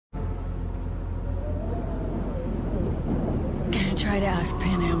try to ask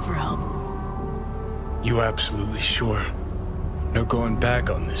Pan Am for help. You absolutely sure? No going back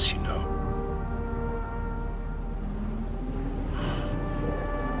on this, you know.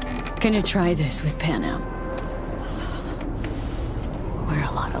 Gonna try this with Pan Am. We're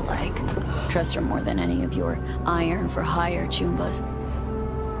a lot alike. Trust her more than any of your iron-for-hire Chumbas.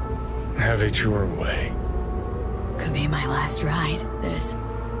 Have it your way. Could be my last ride, this.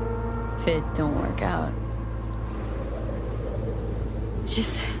 If it don't work out.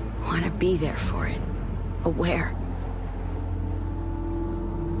 Just want to be there for it. Aware.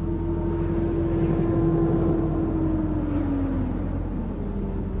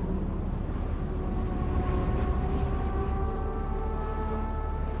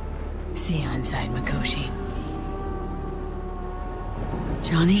 See you inside, Mikoshi.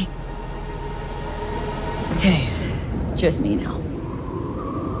 Johnny? Hey, just me now.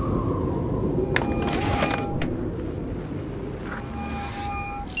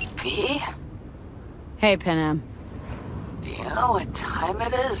 V? Hey, Pan Am. Do you know what time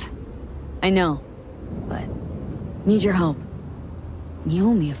it is? I know, but need your help. You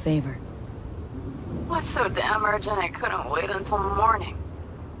owe me a favor. What's so damn urgent I couldn't wait until morning?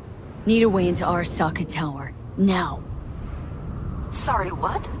 Need a way into Arasaka Tower. Now. Sorry,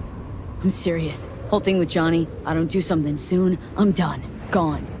 what? I'm serious. Whole thing with Johnny, I don't do something soon, I'm done.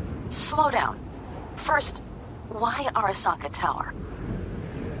 Gone. Slow down. First, why Arasaka Tower?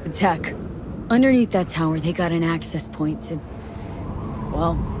 The tech. Underneath that tower, they got an access point to...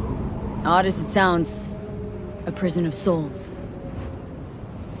 well, odd as it sounds, a prison of souls.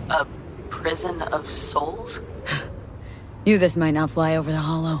 A prison of souls? Knew this might not fly over the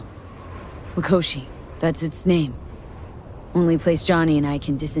hollow. Mikoshi, that's its name. Only place Johnny and I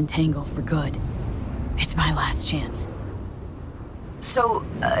can disentangle for good. It's my last chance. So,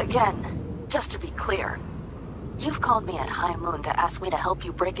 again, just to be clear, you've called me at high moon to ask me to help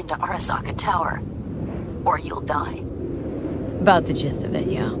you break into Arasaka Tower, or you'll die. About the gist of it,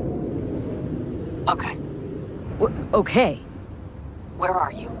 yeah. Okay. Okay. Where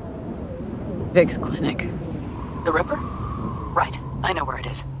are you? Vic's clinic. The Ripper? Right, I know where it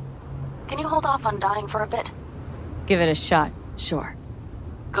is. Can you hold off on dying for a bit? Give it a shot, sure.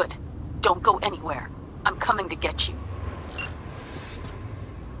 Good. Don't go anywhere. I'm coming to get you.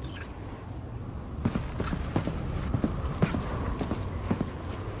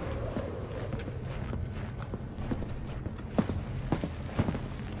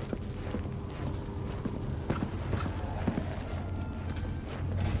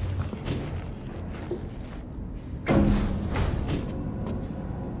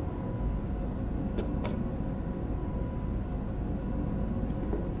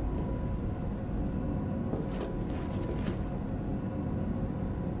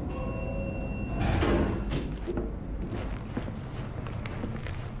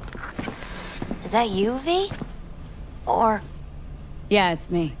 Is that you, V? Or... Yeah, it's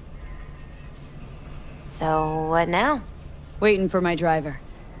me. So, what now? Waiting for my driver.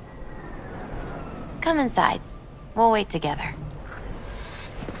 Come inside. We'll wait together.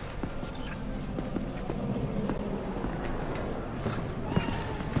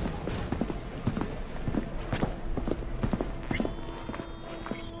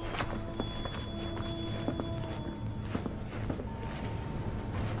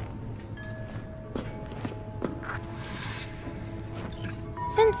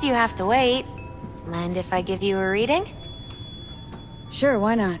 Since you have to wait, mind if I give you a reading? Sure,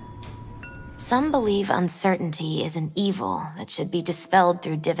 why not? Some believe uncertainty is an evil that should be dispelled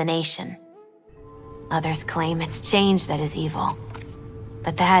through divination. Others claim it's change that is evil.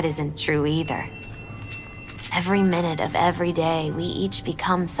 But that isn't true either. Every minute of every day, we each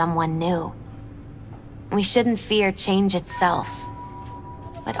become someone new. We shouldn't fear change itself,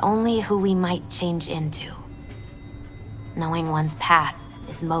 but only who we might change into. Knowing one's path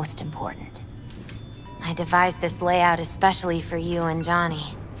is most important. I devised this layout especially for you and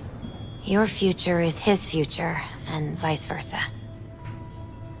Johnny. Your future is his future, and vice versa.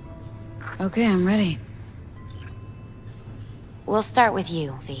 Okay, I'm ready. We'll start with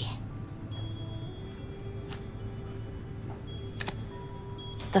you, V.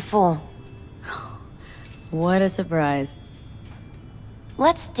 The Fool. What a surprise.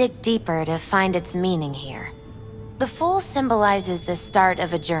 Let's dig deeper to find its meaning here. The Fool symbolizes the start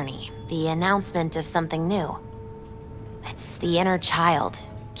of a journey, the announcement of something new. It's the inner child,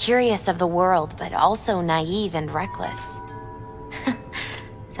 curious of the world, but also naive and reckless.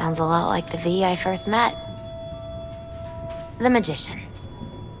 Sounds a lot like the V I first met. The Magician.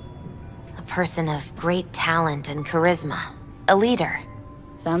 A person of great talent and charisma. A leader.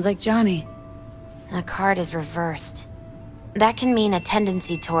 Sounds like Johnny. The card is reversed. That can mean a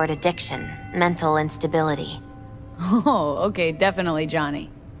tendency toward addiction, mental instability. Oh, okay, definitely Johnny.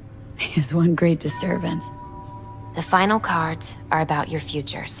 He is one great disturbance. The final cards are about your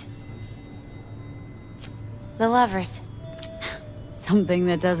futures. The lovers. Something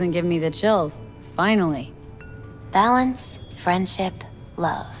that doesn't give me the chills. Finally. Balance, friendship,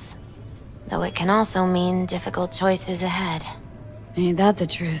 love. Though it can also mean difficult choices ahead. Ain't that the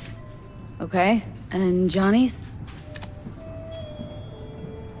truth? Okay, and Johnny's?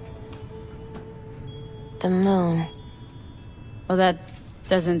 The moon. Well, that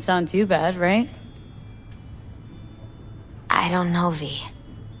doesn't sound too bad, right? I don't know, V.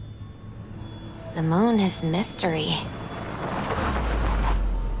 The moon is mystery.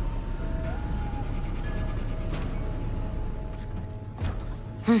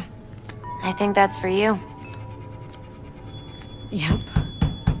 I think that's for you. Yep.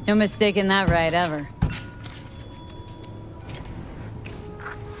 No mistaking that ride ever.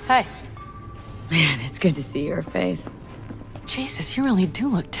 Hi. Man, it's good to see your face. Jesus, you really do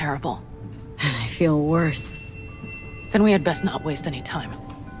look terrible. And I feel worse. Then we had best not waste any time.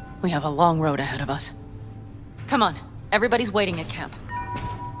 We have a long road ahead of us. Come on, everybody's waiting at camp.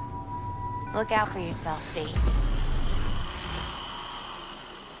 Look out for yourself, V.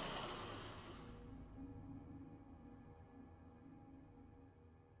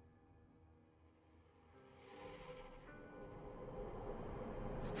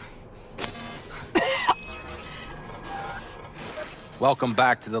 Welcome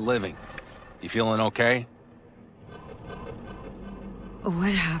back to the living. You feeling okay?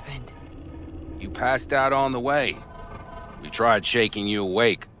 What happened? You passed out on the way. We tried shaking you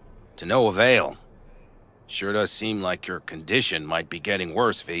awake. To no avail. Sure does seem like your condition might be getting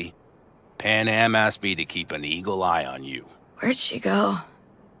worse, V. Pan Am asked me to keep an eagle eye on you. Where'd she go?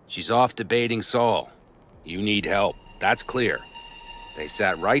 She's off debating Saul. You need help, that's clear. They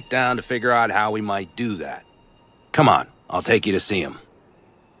sat right down to figure out how we might do that. Come on, I'll take you to see him.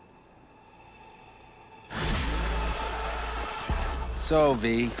 So,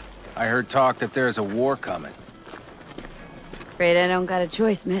 V, I heard talk that there's a war coming. Afraid I don't got a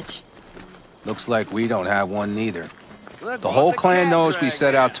choice, Mitch. Looks like we don't have one neither. The whole clan knows we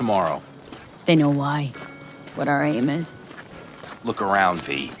set out tomorrow. They know why. What our aim is. Look around,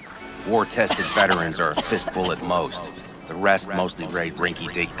 V. War-tested veterans are a fistful at most. The rest mostly raid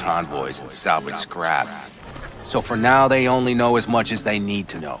rinky-dink convoys and salvage scrap. So for now, they only know as much as they need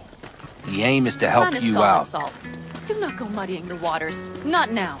to know. The aim is to help you out. Salt. Do not go muddying the waters.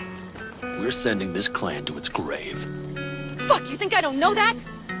 Not now. We're sending this clan to its grave. Fuck, you think I don't know that?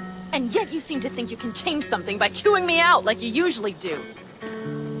 And yet you seem to think you can change something by chewing me out like you usually do.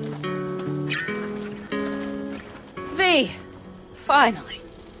 V, finally.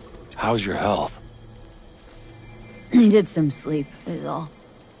 How's your health? Needed some sleep, is all.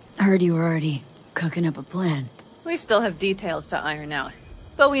 Heard you were already cooking up a plan. We still have details to iron out,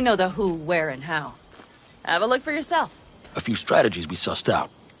 but we know the who, where, and how. Have a look for yourself. A few strategies we sussed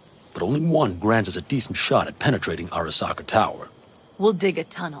out, but only one grants us a decent shot at penetrating Arasaka Tower. We'll dig a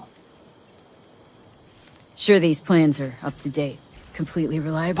tunnel. Sure these plans are up to date? Completely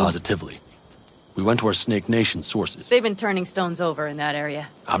reliable? Positively. We went to our Snake Nation sources. They've been turning stones over in that area.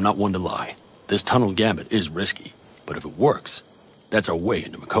 I'm not one to lie. This tunnel gambit is risky, but if it works, that's our way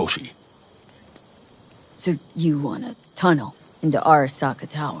into Mikoshi. So you want a tunnel into Arasaka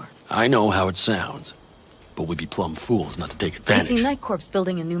Tower? I know how it sounds, but we'd be plumb fools not to take advantage. I see Night Corps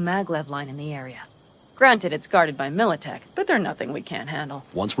building a new maglev line in the area. Granted, it's guarded by Militech, but they're nothing we can't handle.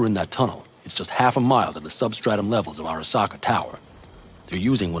 Once we're in that tunnel, it's just half a mile to the substratum levels of Arasaka Tower. They're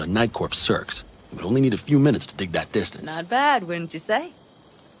using one of Night Corps' circs. We'd only need a few minutes to dig that distance. Not bad, wouldn't you say?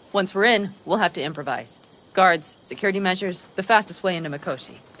 Once we're in, we'll have to improvise. Guards, security measures, the fastest way into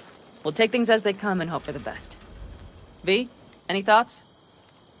Mikoshi. We'll take things as they come and hope for the best. V, any thoughts?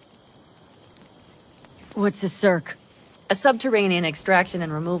 What's a circ? A subterranean extraction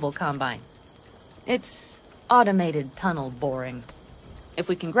and removal combine. It's automated tunnel boring. If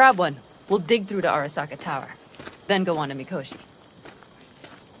we can grab one, we'll dig through to Arasaka Tower, then go on to Mikoshi.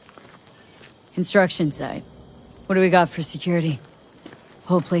 Construction site. What do we got for security?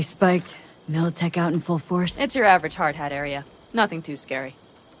 Whole place spiked, Militech out in full force? It's your average hard hat area. Nothing too scary.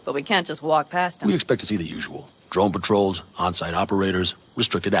 But we can't just walk past them. We expect to see the usual. Drone patrols, on-site operators,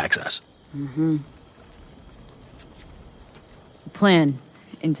 restricted access. Mm-hmm. Plan,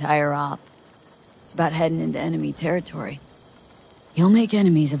 entire op. It's about heading into enemy territory. You'll make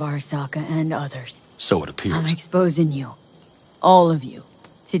enemies of Arasaka and others. So it appears. I'm exposing you. All of you.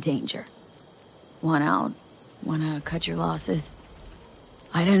 To danger. Want out? Wanna cut your losses?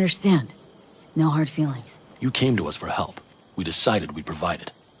 I'd understand. No hard feelings. You came to us for help. We decided we'd provide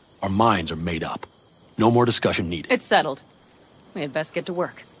it. Our minds are made up. No more discussion needed. It's settled. We had best get to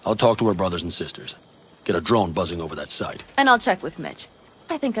work. I'll talk to our brothers and sisters. Get a drone buzzing over that site. And I'll check with Mitch.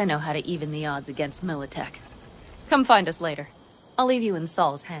 I think I know how to even the odds against Militech. Come find us later. I'll leave you in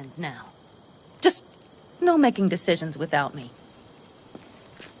Saul's hands now. Just no making decisions without me.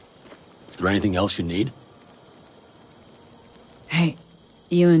 Is there anything else you need? Hey,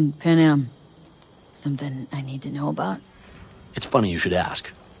 you and Pan Am. Something I need to know about? It's funny you should ask.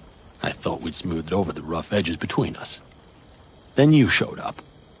 I thought we'd smoothed over the rough edges between us. Then you showed up.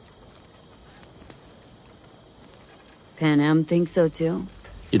 Pan Am thinks so too?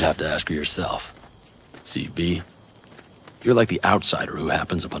 You'd have to ask her yourself. See, V, you're like the outsider who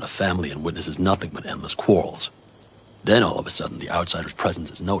happens upon a family and witnesses nothing but endless quarrels. Then all of a sudden the outsider's presence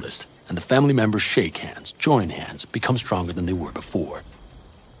is noticed, and the family members shake hands, join hands, become stronger than they were before.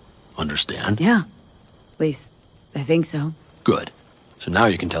 Understand? Yeah. At least, I think so. Good. So now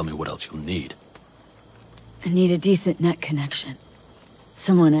you can tell me what else you'll need. I need a decent net connection.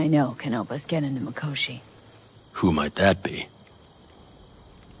 Someone I know can help us get into Mikoshi. Who might that be?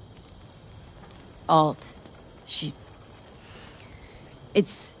 Alt.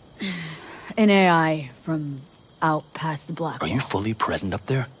 It's an AI from out past the black Are wall. you fully present up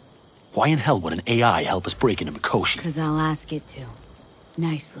there? Why in hell would an AI help us break into Mikoshi? 'Cause I'll ask it to.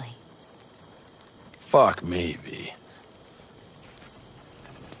 Nicely. Fuck me, V.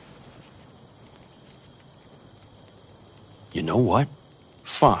 You know what?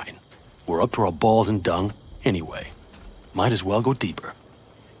 Fine. We're up to our balls in dung anyway. Might as well go deeper.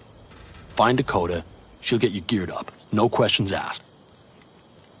 Find Dakota. She'll get you geared up. No questions asked.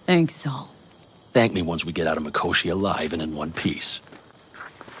 Thanks, Saul. Thank me once we get out of Mikoshi alive and in one piece.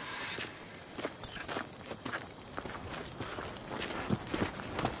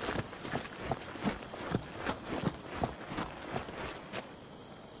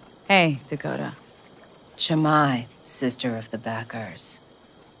 Hey, Dakota. Shamai, sister of the Backers.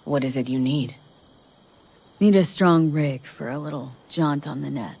 What is it you need? Need a strong rig for a little jaunt on the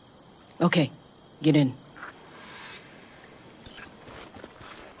net. Okay, get in.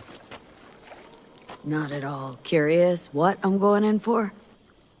 Not at all curious what I'm going in for?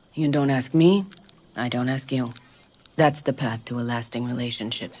 You don't ask me, I don't ask you. That's the path to a lasting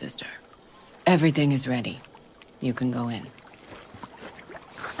relationship, sister. Everything is ready. You can go in.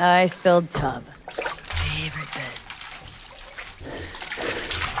 Ice-filled tub. Favorite bit.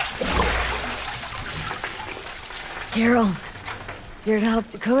 Carol, here to help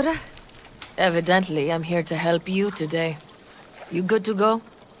Dakota? Evidently, I'm here to help you today. You good to go?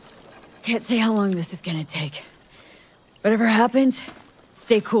 Can't say how long this is gonna take. Whatever happens,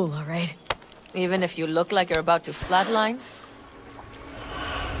 stay cool, all right? Even if you look like you're about to flatline?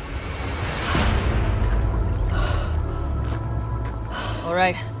 All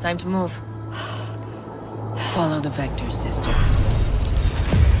right, time to move. Follow the vectors, sister.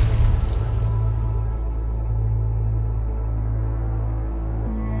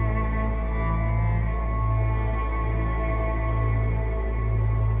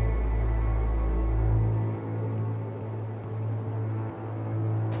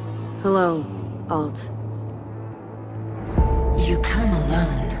 Hello, Alt. You come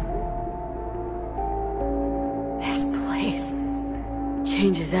alone. This place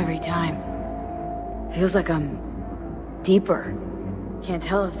changes every time. Feels like I'm deeper. Can't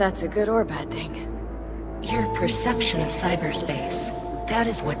tell if that's a good or bad thing. Your perception of cyberspace, that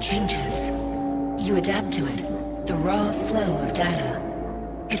is what changes. You adapt to it, the raw flow of data.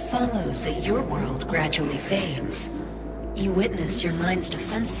 It follows that your world gradually fades. You witness your mind's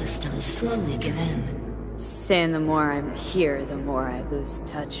defense systems slowly give in. Saying the more I'm here, the more I lose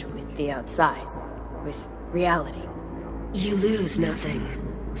touch with the outside. With reality. You lose nothing.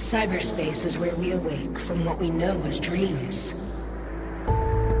 Cyberspace is where we awake from what we know as dreams.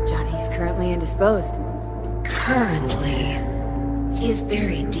 Johnny is currently indisposed. Currently, he is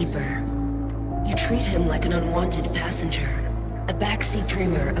buried deeper. You treat him like an unwanted passenger, a backseat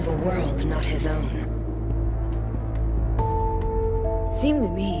dreamer of a world not his own. Seemed to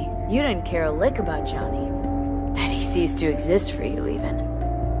me, you didn't care a lick about Johnny. That he ceased to exist for you, even.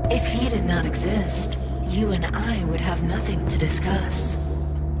 If he did not exist, you and I would have nothing to discuss.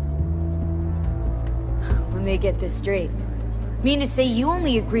 Let me get this straight. Mean to say you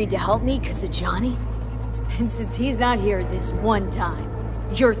only agreed to help me because of Johnny? And since he's not here this one time,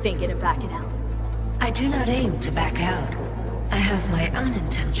 you're thinking of backing out. I do not aim to back out. I have my own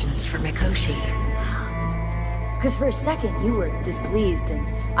intentions for Mikoshi. Because for a second you were displeased, and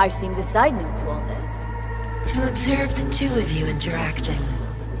I seemed a side note to all this. To observe the two of you interacting.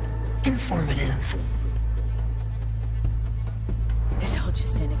 Informative.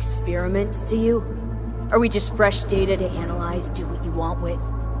 experiment to you? Are we just fresh data to analyze, do what you want with?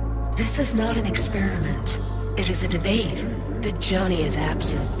 This is not an experiment. It is a debate. That Johnny is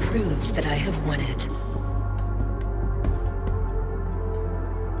absent proves that I have won it.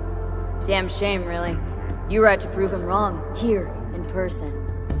 Damn shame, really. You were out to prove him wrong, here, in person.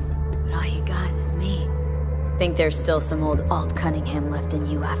 But all you got is me. Think there's still some old Alt Cunningham left in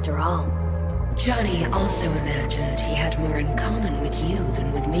you after all. Johnny also imagined he had more in common with you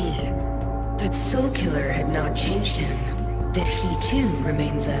than with me. That Soulkiller had not changed him. That he too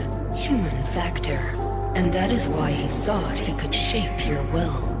remains a human factor. And that is why he thought he could shape your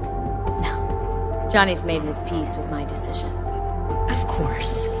will. No. Johnny's made his peace with my decision. Of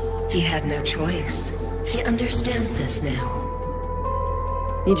course. He had no choice. He understands this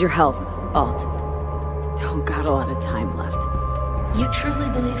now. Need your help, Alt. Don't got a lot of time left. You truly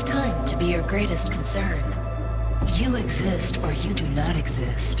believe time to be your greatest concern. You exist or you do not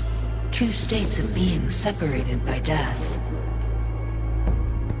exist. Two states of being separated by death.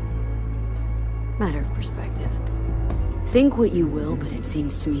 Matter of perspective. Think what you will, but it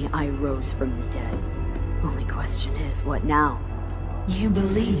seems to me I rose from the dead. Only question is, what now? You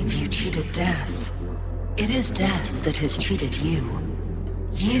believe you cheated death. It is death that has cheated you.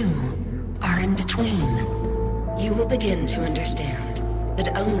 You are in between. You will begin to understand,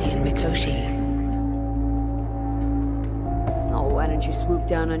 but only in Mikoshi. Oh, why don't you swoop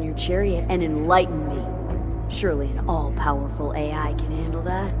down on your chariot and enlighten me? Surely an all-powerful AI can handle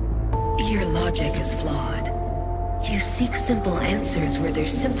that. Your logic is flawed. You seek simple answers where there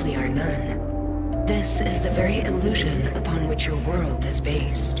simply are none. This is the very illusion upon which your world is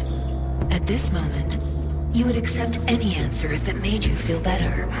based. At this moment, you would accept any answer if it made you feel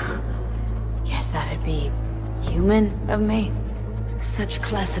better. Guess that'd be human of me? Such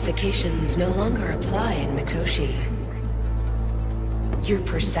classifications no longer apply in Mikoshi. Your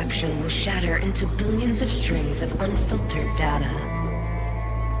perception will shatter into billions of strings of unfiltered data.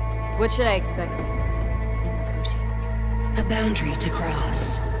 What should I expect in Mikoshi? A boundary to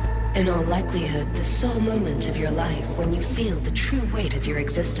cross. In all likelihood, the sole moment of your life when you feel the true weight of your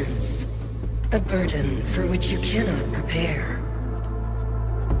existence. A burden for which you cannot prepare.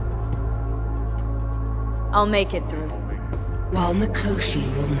 I'll make it through. While Mikoshi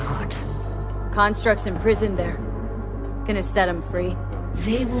will not. Constructs imprisoned there. Gonna set them free?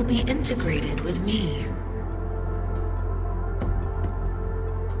 They will be integrated with me.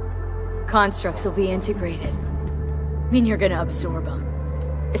 Constructs will be integrated. Mean you're gonna absorb them.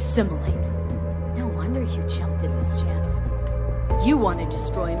 Assimilate. No wonder you jumped at this chance. You want to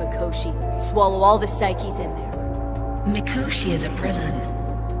destroy Mikoshi, swallow all the psyches in there. Mikoshi is a prison.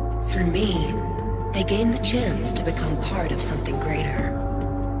 Through me, they gain the chance to become part of something greater.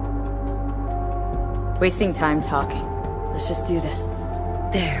 Wasting time talking. Let's just do this.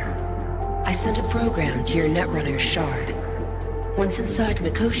 There. I sent a program to your Netrunner's shard. Once inside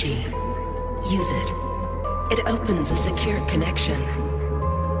Mikoshi, use it. It opens a secure connection.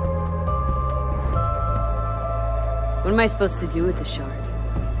 What am I supposed to do with the shard?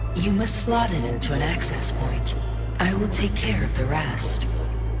 You must slot it into an access point. I will take care of the rest.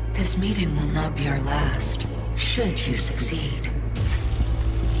 This meeting will not be our last, should you succeed.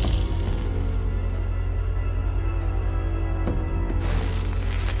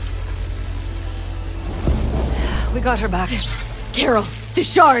 We got her back. Carol, the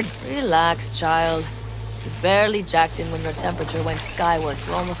shard! Relax, child. You barely jacked in when your temperature went skyward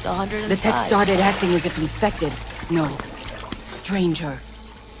to almost 105. The tech started acting as if infected. No. Stranger.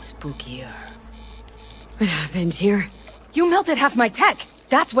 Spookier. What happened here? You melted half my tech!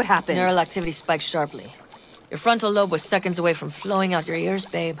 That's what happened! Neural activity spiked sharply. Your frontal lobe was seconds away from flowing out your ears,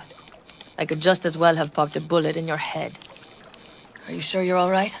 babe. I could just as well have popped a bullet in your head. Are you sure you're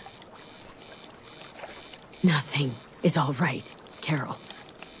all right? Nothing is all right, Carol.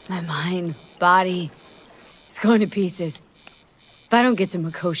 My mind, body, it's going to pieces. If I don't get to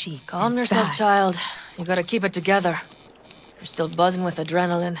Mikoshi, Calm yourself, fast. child. You gotta keep it together. You're still buzzing with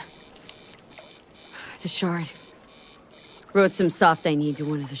adrenaline. The shard. Wrote some soft I need to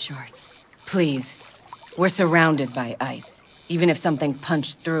one of the shards. Please. We're surrounded by ice. Even if something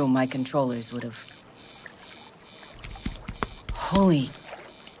punched through, my controllers would have... Holy...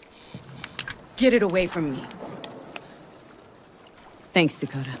 Get it away from me. Thanks,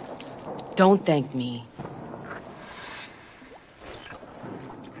 Dakota. Don't thank me.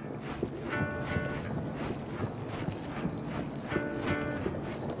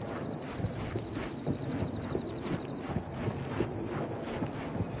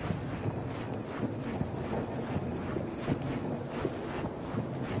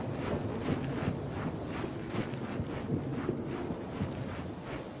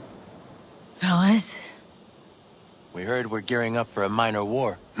 worried we're gearing up for a minor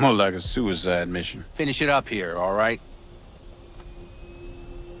war. More like a suicide mission. Finish it up here, all right?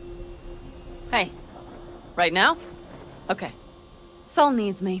 Hey. Right now? Okay. Sol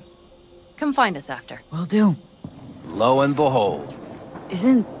needs me. Come find us after. Will do. Lo and behold.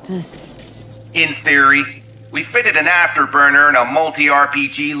 Isn't this... In theory, we fitted an afterburner and a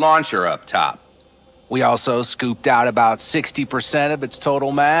multi-RPG launcher up top. We also scooped out about 60% of its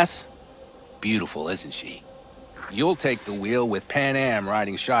total mass. Beautiful, isn't she? You'll take the wheel with Pan Am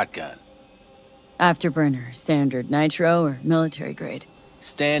riding shotgun. Afterburner, standard nitro, or military grade?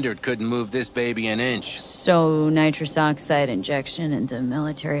 Standard couldn't move this baby an inch. So, nitrous oxide injection into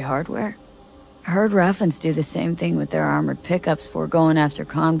military hardware? I heard Raffens do the same thing with their armored pickups for going after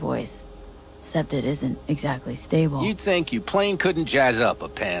convoys. Except it isn't exactly stable. You'd think you plain couldn't jazz up a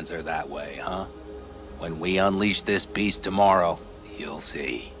Panzer that way, huh? When we unleash this beast tomorrow, you'll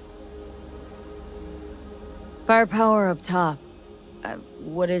see. Firepower up top.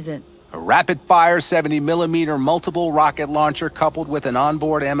 What is it? A rapid-fire 70mm multiple rocket launcher coupled with an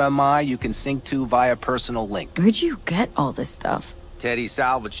onboard MMI you can sync to via personal link. Where'd you get all this stuff? Teddy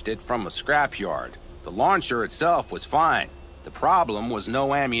salvaged it from a scrapyard. The launcher itself was fine. The problem was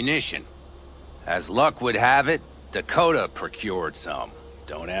no ammunition. As luck would have it, Dakota procured some.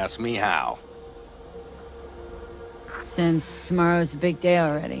 Don't ask me how. Since tomorrow's a big day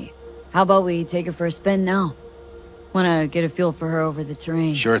already, how about we take her for a spin now? Wanna get a feel for her over the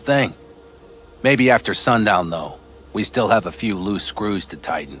terrain. Sure thing. Maybe after sundown, though. We still have a few loose screws to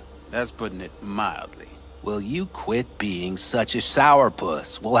tighten. That's putting it mildly. Will you quit being such a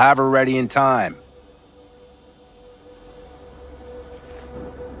sourpuss? We'll have her ready in time.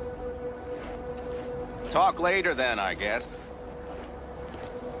 Talk later then, I guess.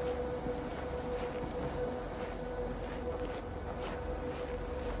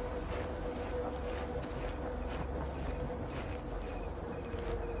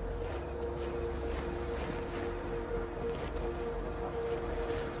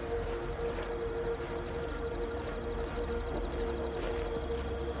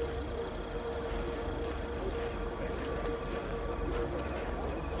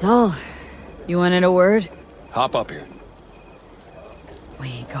 So, you wanted a word? Hop up here.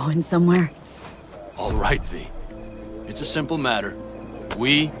 We going somewhere? All right, V. It's a simple matter.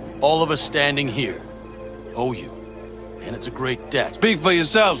 We, all of us standing here, owe you. And it's a great debt. Speak for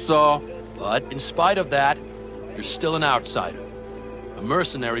yourself, Saul. But in spite of that, you're still an outsider. A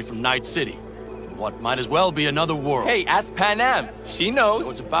mercenary from Night City. From what might as well be another world. Hey, ask Pan Am. She knows.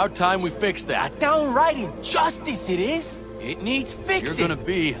 So it's about time we fix that. Downright injustice it is. It needs fixing. You're gonna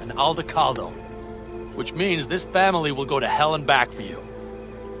be an Aldecaldo. Which means this family will go to hell and back for you.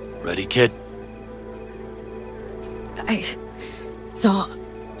 Ready, kid? So,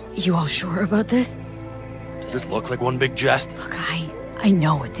 you all sure about this? Does this look like one big jest? Look, I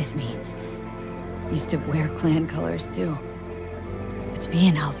know what this means. Used to wear clan colors, too. But to be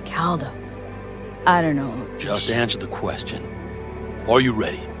an Aldecaldo, I don't know. Just answer the question. Are you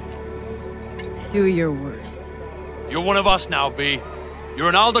ready? Do your worst. You're one of us now, B. You're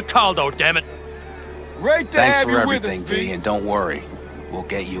an Aldecaldo, damn it. Great to Thanks have for you everything, with us, V, and don't worry. We'll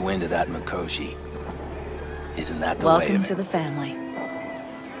get you into that Mikoshi. Isn't that the way Welcome of it? to the family.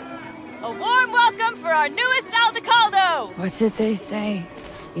 A warm welcome for our newest Aldecaldo! What's it they say?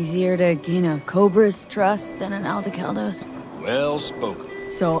 Easier to gain a Cobra's trust than an Aldecaldo's? Well spoken.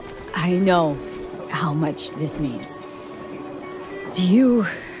 So, I know how much this means. To you,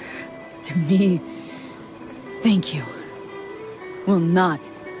 to me, thank you. Will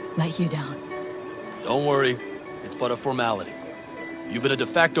not let you down. Don't worry. It's but a formality. You've been a de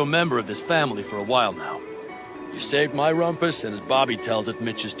facto member of this family for a while now. You saved my rumpus, and as Bobby tells it,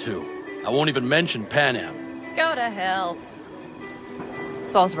 Mitch's too. I won't even mention Pan Am. Go to hell.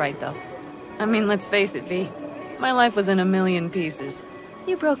 Saul's right, though. I mean, let's face it, V. My life was in a million pieces.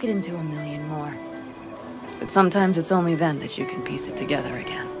 You broke it into a million more. But sometimes it's only then that you can piece it together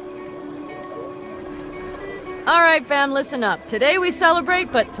again. All right, fam, listen up. Today we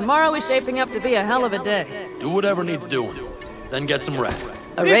celebrate, but tomorrow is shaping up to be a hell of a day. Do whatever needs doing. Then get some rest.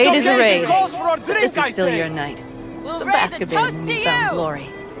 A raid is a raid. This This is still your night. We'll So raise bask a a bit in toast to newfound you! glory.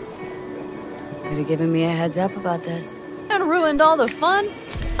 Could have given me a heads up about this. And ruined all the fun?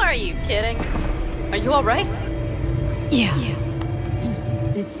 Are you kidding? Are you all right? Yeah.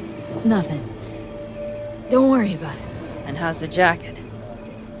 It's nothing. Don't worry about it. And how's the jacket?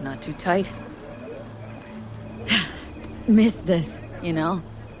 Not too tight? Miss this, you know?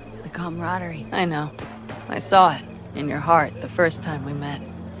 The camaraderie. I know. I saw it in your heart the first time we met.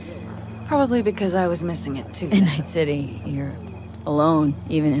 Probably because I was missing it too. In Night City, you're alone,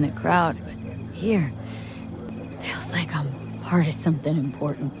 even in a crowd. But here, feels Feels like I'm part of something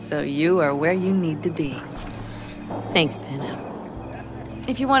important. So you are where you need to be. Thanks, Pinna.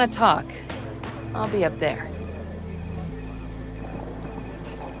 If you want to talk, I'll be up there.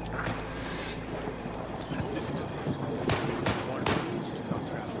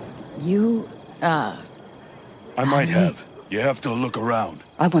 You, I might have. You have to look around.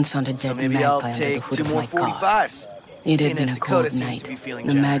 I once found a dead So maybe magpie I'll under the take hood 2 of more my car. 45s. It had Seeing been as a Dakota cold seems night. to be feeling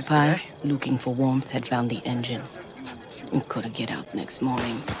The generous magpie, today. looking for warmth, had found the engine. Couldn't get out next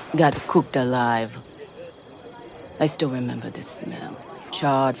morning. Got cooked alive. I still remember the smell.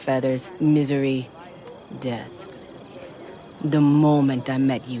 Charred feathers, misery, death. The moment I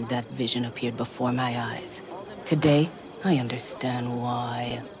met you, that vision appeared before my eyes. Today, I understand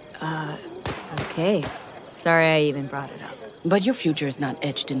why. okay. Sorry I even brought it up. But your future is not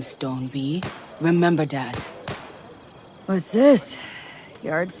etched in stone, V. Remember that. What's this?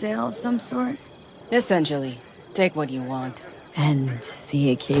 Yard sale of some sort? Essentially, take what you want. And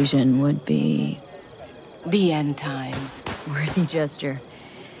the occasion would be... The end times. Worthy gesture.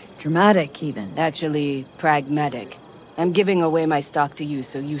 Dramatic, even. Actually, pragmatic. I'm giving away my stock to you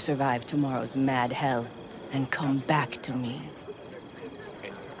so you survive tomorrow's mad hell. And come back to me.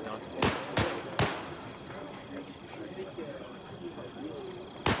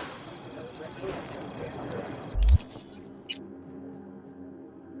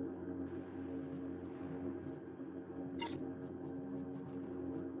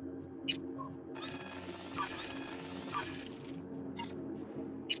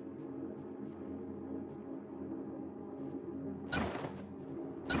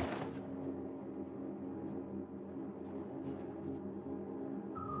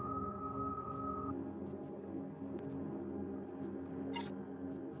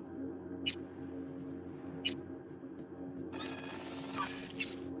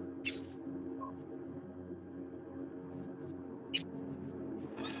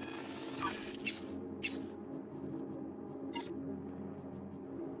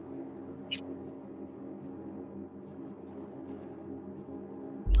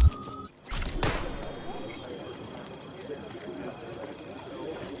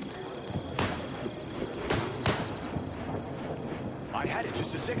 I had it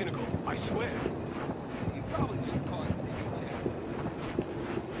just a second ago, I swear. You probably just can't see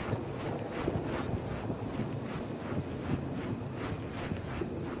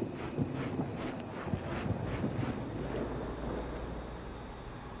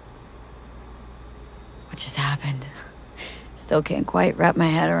What just happened? Still can't quite wrap my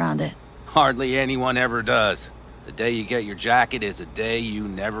head around it. Hardly anyone ever does. The day you get your jacket is a day you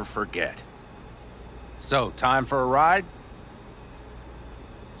never forget. So, time for a ride?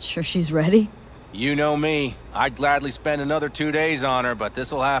 Sure she's ready? You know me. I'd gladly spend another 2 days on her, but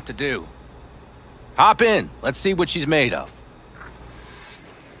this'll have to do. Hop in. Let's see what she's made of.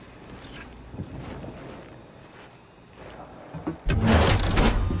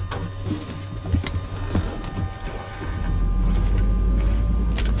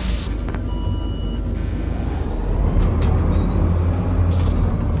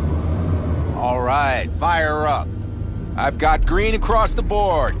 All right, fire her up. I've got green across the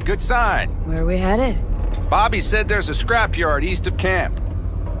board. Good sign. Where are we headed? Bobby said there's a scrapyard east of camp.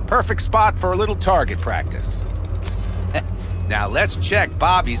 Perfect spot for a little target practice. Now let's check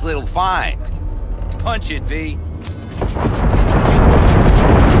Bobby's little find. Punch it, V.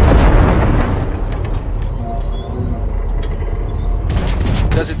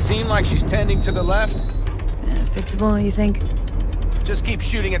 Does it seem like she's tending to the left? Fixable, you think? Just keep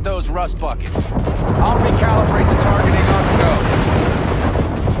shooting at those rust buckets. I'll recalibrate the targeting on the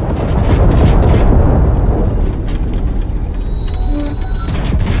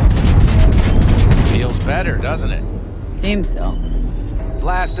go. Feels better, doesn't it? Seems so.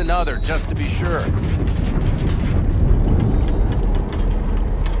 Blast another, just to be sure.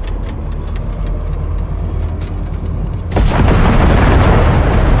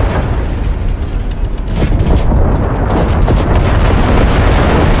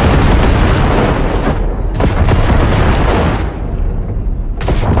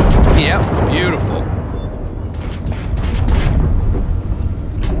 Yep, beautiful.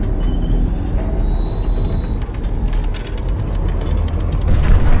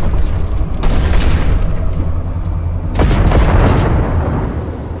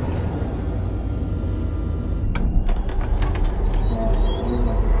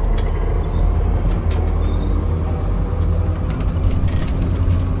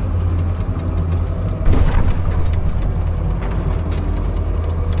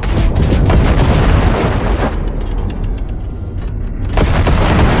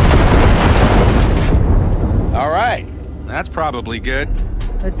 Probably good.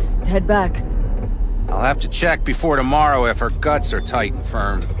 Let's head back. I'll have to check before tomorrow if her guts are tight and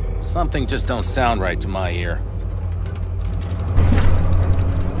firm. Something just don't sound right to my ear.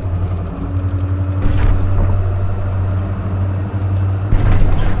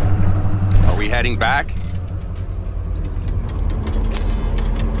 Are we heading back?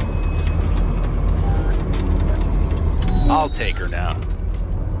 I'll take her now.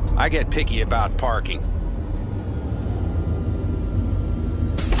 I get picky about parking.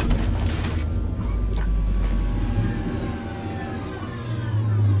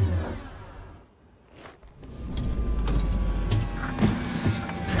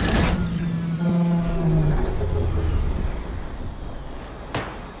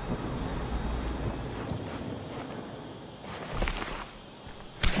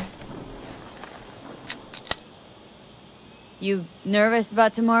 You nervous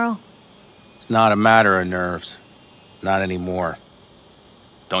about tomorrow? It's not a matter of nerves. Not anymore.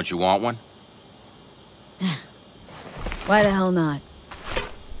 Don't you want one? Why the hell not?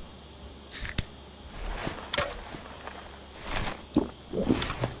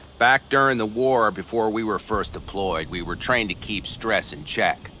 Back during the war, before we were first deployed, we were trained to keep stress in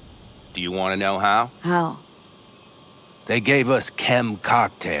check. Do you want to know how? How? They gave us chem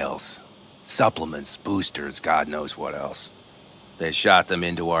cocktails. Supplements, boosters, God knows what else. They shot them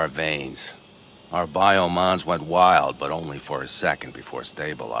into our veins. Our biomons went wild, but only for a second before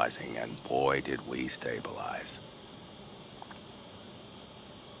stabilizing, and boy did we stabilize.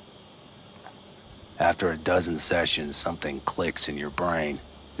 After a dozen sessions, something clicks in your brain.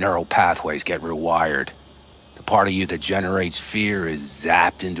 Neural pathways get rewired. The part of you that generates fear is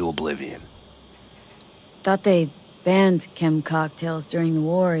zapped into oblivion. Thought they banned chem cocktails during the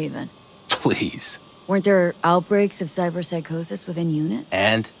war, even. Please. Weren't there outbreaks of cyberpsychosis within units?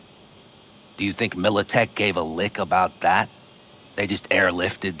 And? Do you think Militech gave a lick about that? They just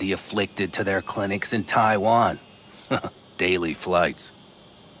airlifted the afflicted to their clinics in Taiwan. Daily flights.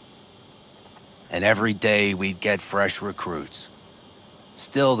 And every day we'd get fresh recruits.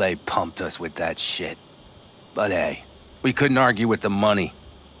 Still they pumped us with that shit. But hey, we couldn't argue with the money.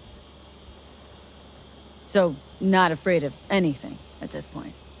 So, not afraid of anything at this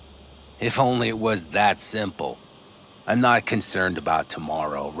point? If only it was that simple. I'm not concerned about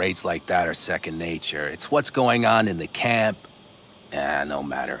tomorrow. Raids like that are second nature. It's what's going on in the camp. No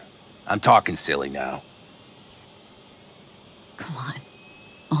matter. I'm talking silly now. Come on.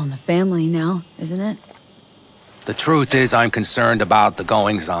 All in the family now, isn't it? The truth is I'm concerned about the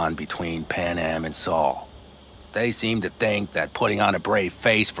goings-on between Pan Am and Saul. They seem to think that putting on a brave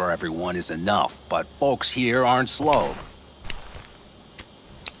face for everyone is enough, but folks here aren't slow.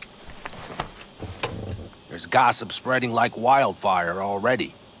 There's gossip spreading like wildfire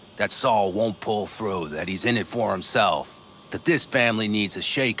already. That Saul won't pull through, that he's in it for himself, that this family needs a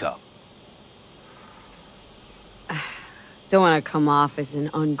shakeup. Don't want to come off as an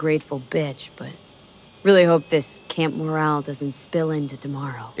ungrateful bitch, but really hope this camp morale doesn't spill into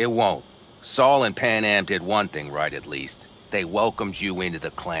tomorrow. It won't. Saul and Pan Am did one thing right, at least. They welcomed you into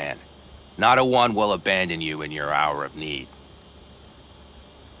the clan. Not a one will abandon you in your hour of need.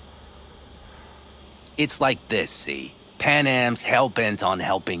 It's like this, see? Pan Am's hell-bent on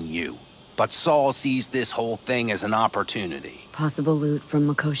helping you. But Saul sees this whole thing as an opportunity. Possible loot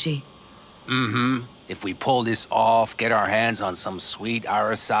from Mikoshi? Mm-hmm. If we pull this off, get our hands on some sweet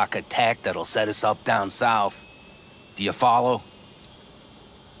Arasaka tech that'll set us up down south. Do you follow?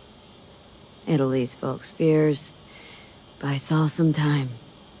 It'll ease folks' fears. Buy Saul some time.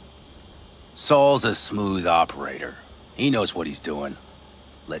 Saul's a smooth operator. He knows what he's doing.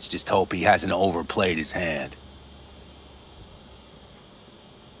 Let's just hope he hasn't overplayed his hand.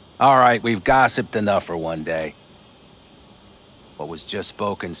 All right, we've gossiped enough for one day. What was just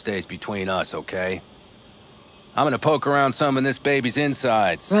spoken stays between us, okay? I'm gonna poke around some of this baby's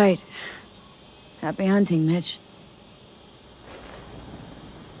insides. Right. Happy hunting, Mitch.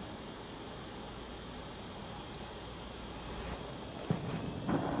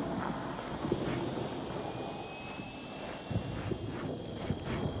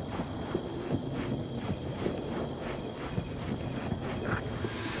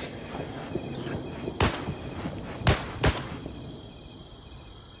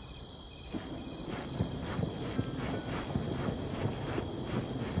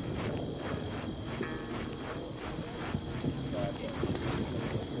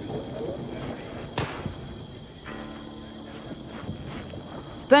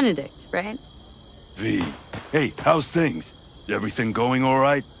 Benedict, right? V. Hey, how's things? Is everything going all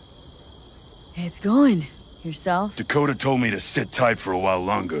right? It's going. Yourself? Dakota told me to sit tight for a while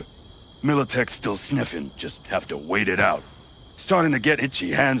longer. Militech's still sniffing, just have to wait it out. Starting to get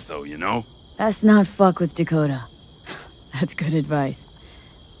itchy hands, though, you know? Best not fuck with Dakota. That's good advice.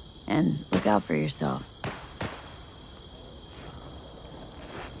 And look out for yourself.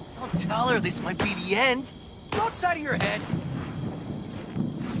 Don't tell her this might be the end. You're outside of your head.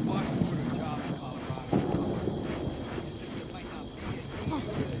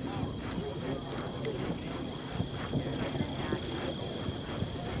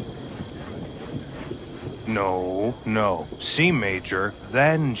 No. C major,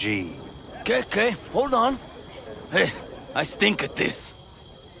 then G. Okay, hold on. Hey, I stink at this.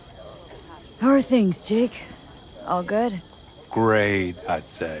 How are things, Jake? All good? Great, I'd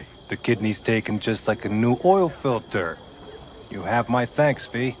say. The kidney's taken just like a new oil filter. You have my thanks,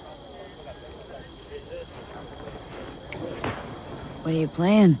 V. What are you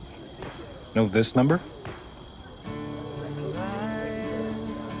playing? Know this number?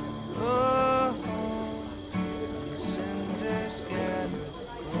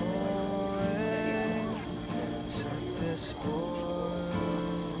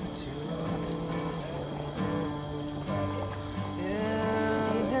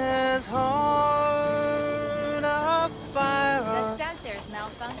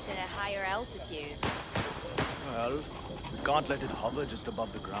 Well, we can't let it hover just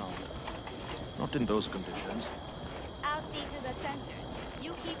above the ground. Not in those conditions. I'll see to the sensors.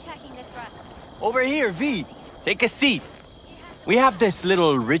 You keep checking the thrust. Over here, V. Take a seat. We have this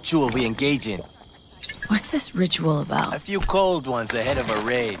little ritual we engage in. What's this ritual about? A few cold ones ahead of a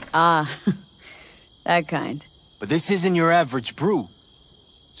raid. Ah, that kind. But this isn't your average brew.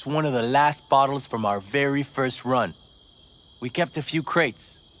 It's one of the last bottles from our very first run. We kept a few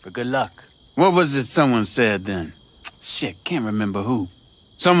crates for good luck. What was it someone said then? Shit, can't remember who.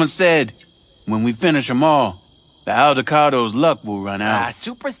 Someone said, when we finish them all, the Aldecado's luck will run out.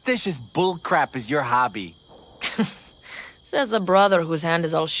 Superstitious bullcrap is your hobby. Says the brother whose hand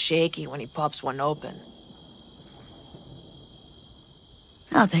is all shaky when he pops one open.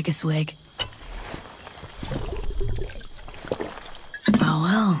 I'll take a swig. Oh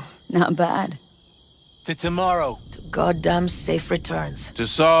well, not bad. To tomorrow. To goddamn safe returns. To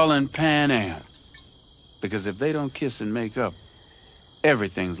Saul and Pan Am. Because if they don't kiss and make up,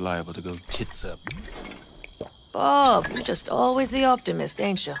 everything's liable to go tits up. Bob, you're just always the optimist,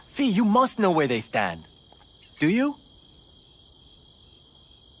 ain't you? Fee, you must know where they stand. Do you?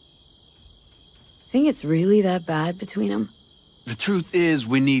 Think it's really that bad between them? The truth is,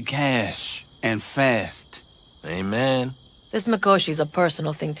 we need cash. And fast. Amen. This Mikoshi's a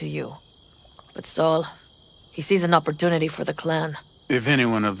personal thing to you. But Saul, he sees an opportunity for the clan. If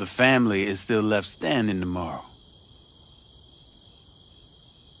anyone of the family is still left standing tomorrow.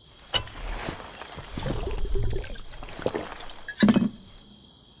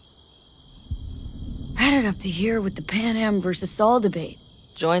 Headed up to here with the Pan Am versus Saul debate.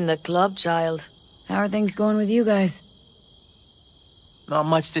 Join the club, child. How are things going with you guys? Not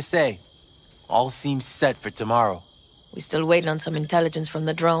much to say. All seems set for tomorrow. We still waiting on some intelligence from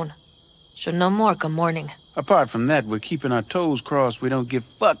the drone. Should know more come morning. Apart from that, we're keeping our toes crossed we don't get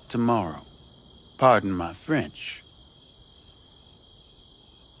fucked tomorrow. Pardon my French.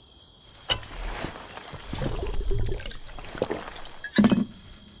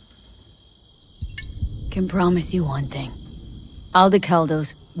 Can promise you one thing.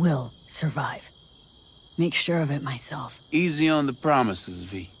 Aldecaldos will survive. Make sure of it myself. Easy on the promises,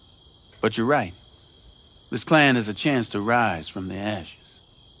 V. But you're right. This clan has a chance to rise from the ashes.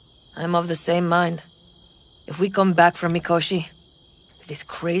 I'm of the same mind. If we come back from Mikoshi, if this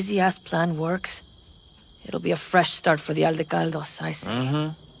crazy-ass plan works, it'll be a fresh start for the Aldecaldos, I say.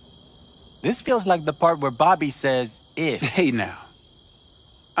 Mm-hmm. This feels like the part where Bobby says, if. Hey now.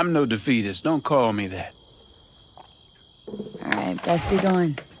 I'm no defeatist, don't call me that. Alright, best be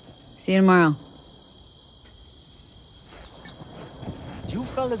going. See you tomorrow. Do you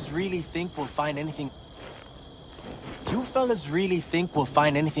fellas really think we'll find anything... Do you fellas really think we'll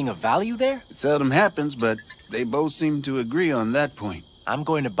find anything of value there? It seldom happens, but they both seem to agree on that point. I'm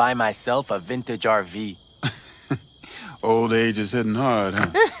going to buy myself a vintage RV. Old age is hitting hard,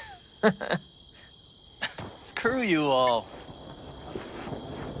 huh? Screw you all.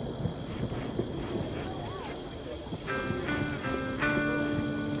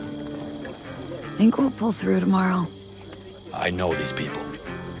 Think we'll pull through tomorrow? I know these people.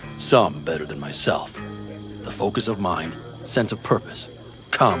 Some better than myself. The focus of mind, sense of purpose,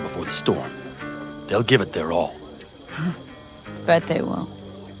 calm before the storm. They'll give it their all. Bet they will.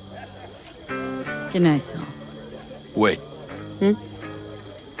 Good night, Saul. Wait.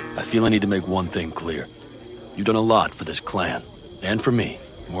 I feel I need to make one thing clear. You've done a lot for this clan, and for me,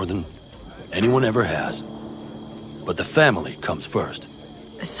 more than anyone ever has. But the family comes first.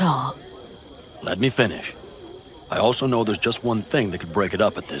 Saul. Let me finish. I also know there's just one thing that could break it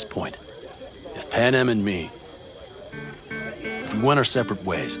up at this point. If Pan and me... If we went our separate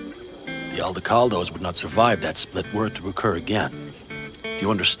ways, the Aldecaldos would not survive that split were it to occur again. Do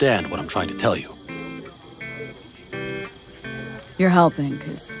you understand what I'm trying to tell you? You're helping,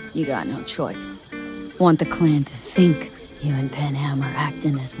 because you got no choice. Want the clan to think you and Pan are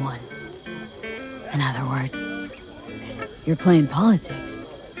acting as one. In other words, you're playing politics.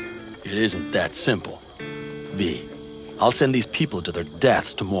 It isn't that simple. V, I'll send these people to their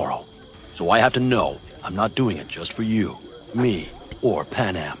deaths tomorrow. So I have to know I'm not doing it just for you, me, or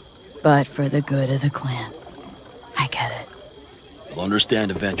Pan. But for the good of the clan. I get it. You'll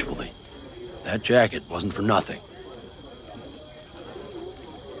understand eventually. That jacket wasn't for nothing.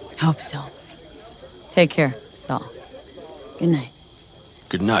 Hope so. Take care, Saul. Good night.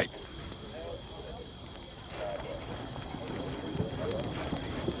 Good night.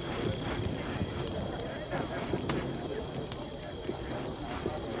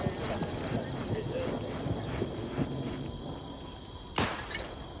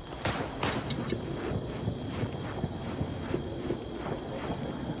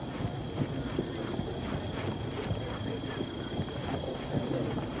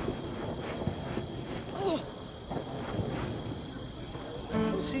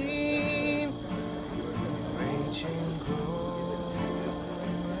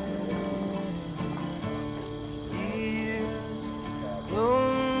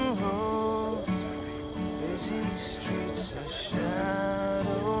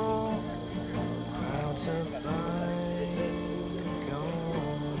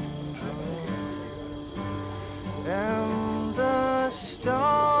 And the starlight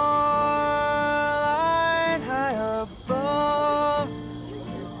high above,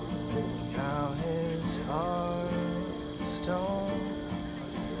 how his hearthstone.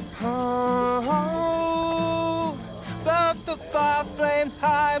 Oh, but the fire flamed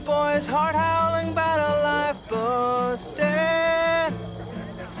high, boy's heart howling, battle life busted.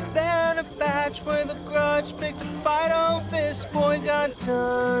 Then a batch with a grudge picked a fight. Oh, this boy got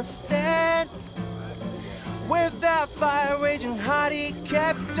dusted. With that fire raging hot, he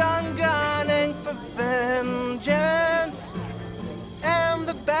kept on gunning for vengeance. And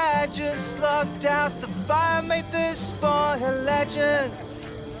the badger slugged out the fire, made this boy a legend.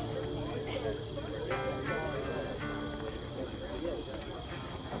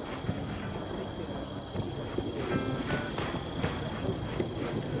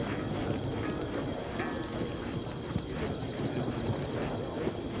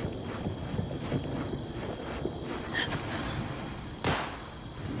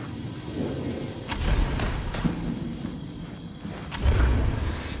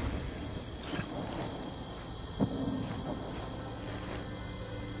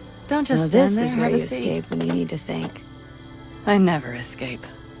 Don't just so stand this there, is where have you a seat. escape when you need to think. I never escape.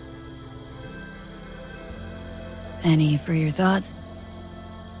 Any for your thoughts?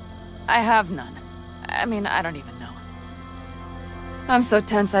 I have none. I mean, I don't even know. I'm so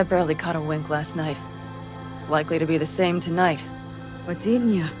tense I barely caught a wink last night. It's likely to be the same tonight. What's eating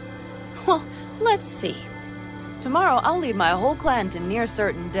you? Well, let's see. Tomorrow I'll lead my whole clan to near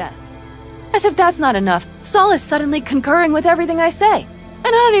certain death. As if that's not enough, Saul is suddenly concurring with everything I say. And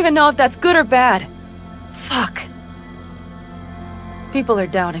I don't even know if that's good or bad. Fuck. People are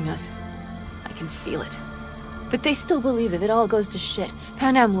doubting us. I can feel it. But they still believe if it all goes to shit,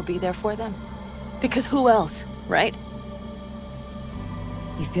 Pan will be there for them. Because who else, right?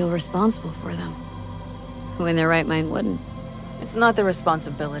 You feel responsible for them. Who in their right mind wouldn't? It's not the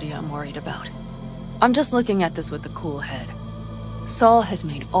responsibility I'm worried about. I'm just looking at this with a cool head. Saul has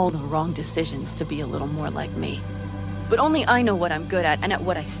made all the wrong decisions to be a little more like me. But only I know what I'm good at and at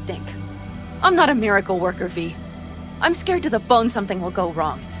what I stink. I'm not a miracle worker, V. I'm scared to the bone something will go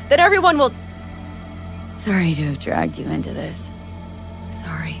wrong. That everyone will... Sorry to have dragged you into this.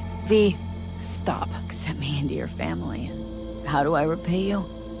 Sorry. V, stop. Accept me into your family, and how do I repay you?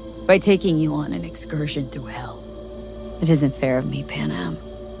 By taking you on an excursion through hell. It isn't fair of me, Pan.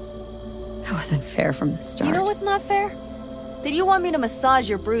 That wasn't fair from the start. You know what's not fair? That you want me to massage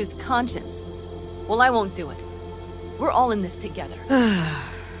your bruised conscience. Well, I won't do it. We're all in this together.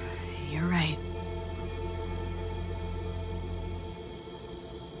 You're right.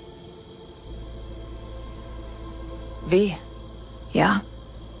 V. Yeah?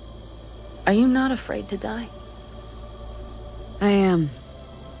 Are you not afraid to die? I am.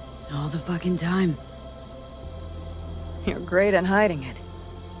 All the fucking time. You're great at hiding it.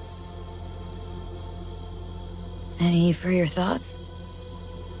 Any for your thoughts?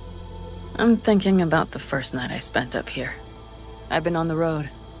 I'm thinking about the first night I spent up here. I've been on the road.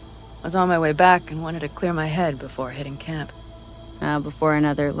 I was on my way back and wanted to clear my head before hitting camp. Before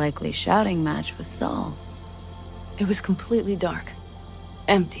another likely shouting match with Saul. It was completely dark.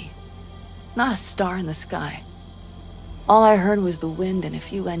 Empty. Not a star in the sky. All I heard was the wind and a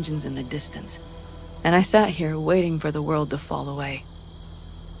few engines in the distance. And I sat here waiting for the world to fall away.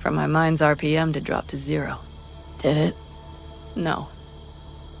 For my mind's RPM to drop to 0. Did it? No.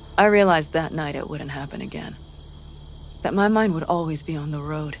 I realized that night it wouldn't happen again. That my mind would always be on the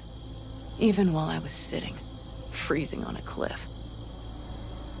road. Even while I was sitting, freezing on a cliff.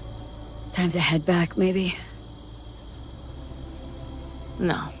 Time to head back, maybe?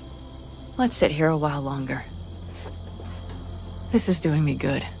 No. Let's sit here a while longer. This is doing me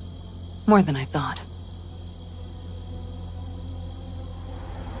good. More than I thought.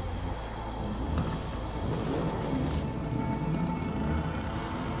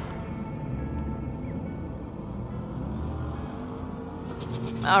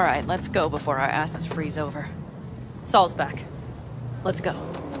 All right, let's go before our asses freeze over. Saul's back. Let's go.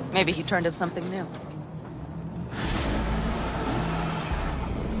 Maybe he turned up something new.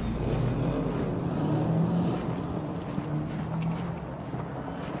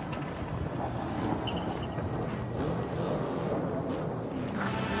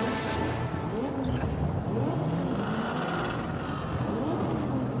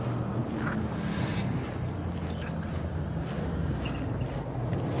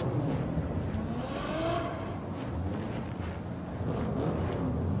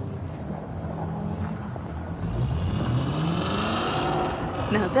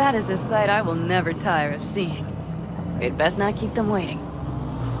 Now that is a sight I will never tire of seeing. We'd best not keep them waiting.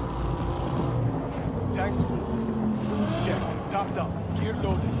 Tanks full. Boots checked. Topped up. Gear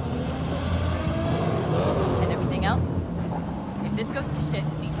loaded. And everything else? If this goes to shit,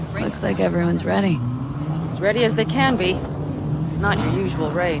 we need to break. Looks like everyone's ready. As ready as they can be. It's not your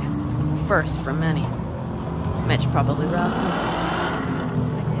usual raid. First for many. Mitch probably roused them.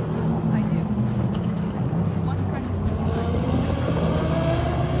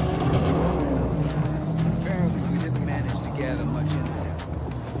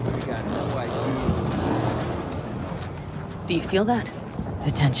 Do you feel that?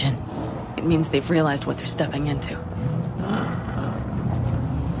 The tension. It means they've realized what they're stepping into.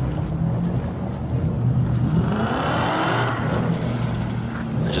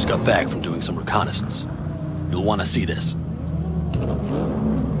 I just got back from doing some reconnaissance. You'll want to see this.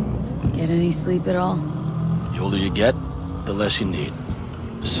 Get any sleep at all? The older you get, the less you need.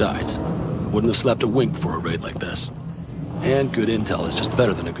 Besides, I wouldn't have slept a wink before a raid like this. And good intel is just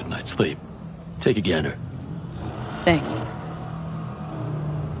better than a good night's sleep. Take a gander. Thanks.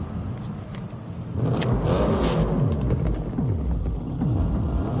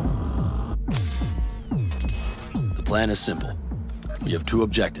 The plan is simple. We have 2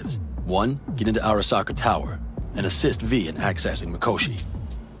 objectives. 1, get into Arasaka Tower and assist V in accessing Mikoshi.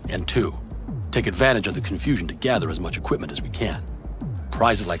 And 2, take advantage of the confusion to gather as much equipment as we can.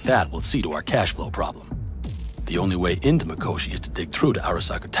 Prizes like that will see to our cash flow problem. The only way into Mikoshi is to dig through to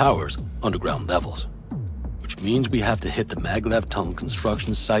Arasaka Tower's underground levels. Which means we have to hit the Maglev Tunnel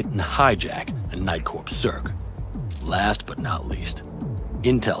construction site and hijack a Night Corps Circ. Last but not least,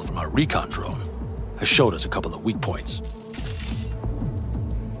 intel from our recon drone has showed us a couple of weak points.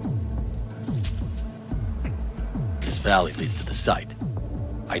 This valley leads to the site.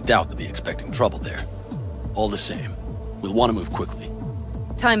 I doubt they'll be expecting trouble there. All the same, we'll want to move quickly.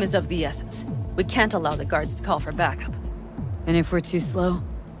 Time is of the essence. We can't allow the guards to call for backup. And if we're too slow?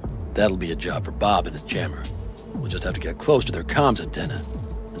 That'll be a job for Bob and his jammer. We'll just have to get close to their comms antenna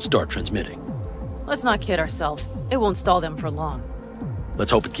and start transmitting. Let's not kid ourselves. It won't stall them for long.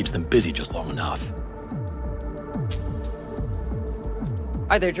 Let's hope it keeps them busy just long enough.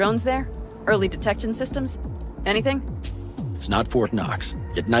 Are there drones there? Early detection systems? Anything? It's not Fort Knox,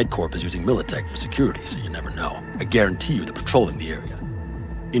 yet Night Corp is using Militech for security, so you never know. I guarantee you they're patrolling the area.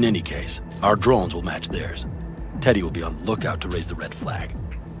 In any case, our drones will match theirs. Teddy will be on the lookout to raise the red flag.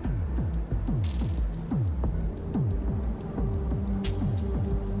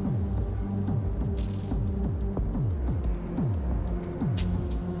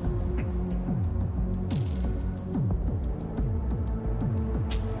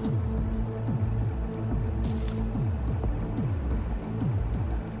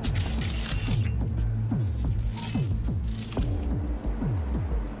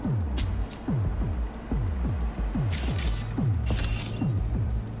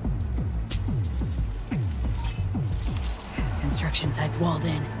 Construction site's walled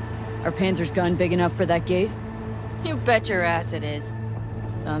in. Our Panzer's gun big enough for that gate? You bet your ass it is.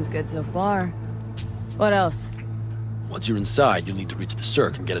 Sounds good so far. What else? Once you're inside, you'll need to reach the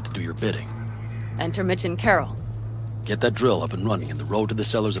Cirque and get it to do your bidding. Enter Mitch and Carol. Get that drill up and running, and the road to the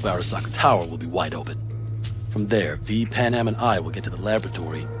cellars of Arasaka Tower will be wide open. From there, V, Panam, and I will get to the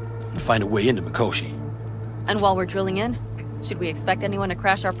laboratory and find a way into Mikoshi. And while we're drilling in, should we expect anyone to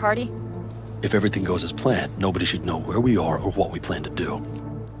crash our party? If everything goes as planned, nobody should know where we are or what we plan to do.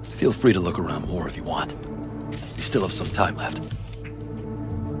 Feel free to look around more if you want. We still have some time left.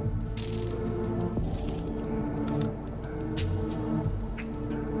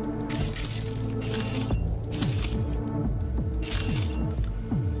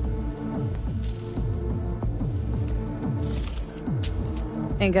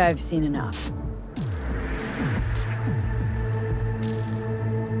 Think I've seen enough.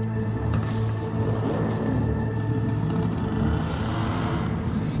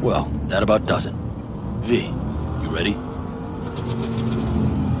 Well, that about does it. V, you ready?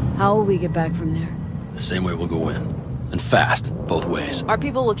 How will we get back from there? The same way we'll go in. And fast, both ways. Our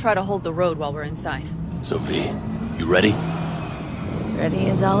people will try to hold the road while we're inside. So V, you ready? Ready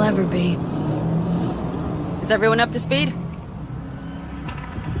as I'll ever be. Is everyone up to speed?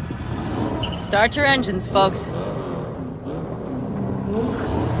 Start your engines, folks.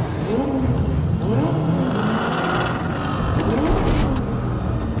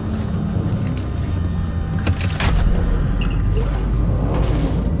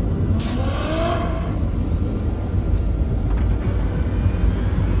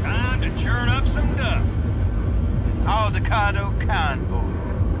 Time to churn up some dust. Avocado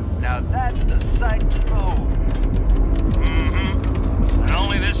convoy. Now that's the sight to behold. And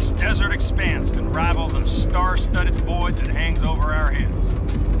only this desert expanse can rival the star-studded void that hangs over our heads.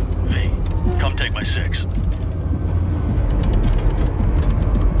 V, come take my 6. Is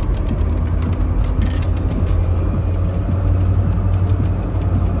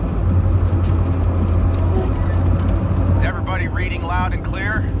everybody reading loud and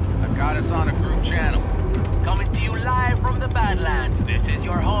clear? I've got us on a group channel. Coming to you live from the Badlands. This is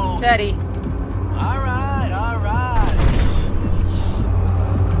your home. Teddy. All right, all right.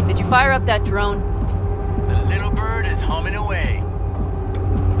 Did you fire up that drone? The little bird is humming away.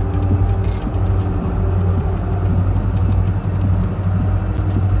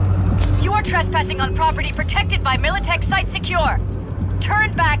 You are trespassing on property protected by Militech Site Secure.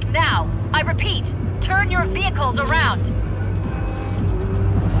 Turn back now. I repeat, turn your vehicles around.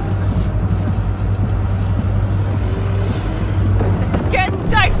 This is getting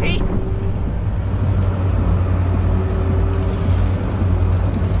dicey.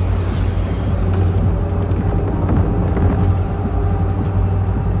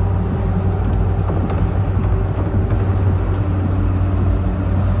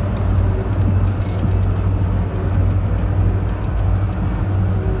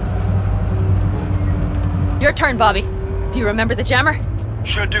 Your turn, Bobby. Do you remember the jammer?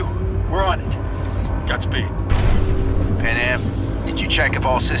 Sure do. We're on it. Godspeed. Panam, did you check if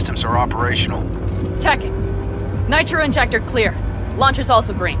all systems are operational? Checking. Nitro injector clear. Launcher's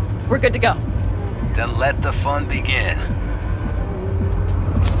also green. We're good to go. Then let the fun begin.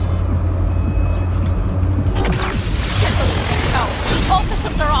 All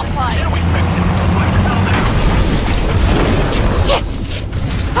systems are offline. Can we fix it?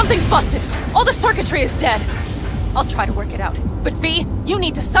 Shit! Something's busted. All the circuitry is dead. I'll try to work it out. But V, you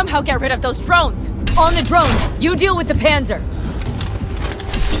need to somehow get rid of those drones. On the drones! You deal with the Panzer!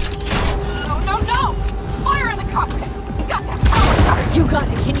 No, no, no! Fire in the cockpit! You got that power charge! You got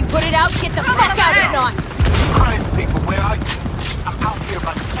it! Can you put it out? Get the fuck out of it on! Christ, people, where are you? I'm out here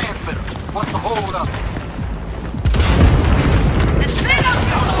by the transmitter. What's the hold up?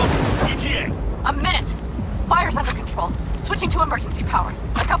 ETA! A minute! Fire's under control. Switching to emergency power.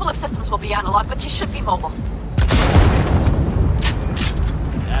 A couple of systems will be analog, but you should be mobile.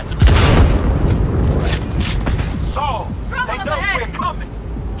 That's a mistake. Saul, they know we're coming.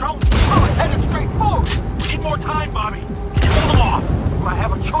 Drones coming, headed straight forward. We need more time, Bobby. Can you hold them off? Do I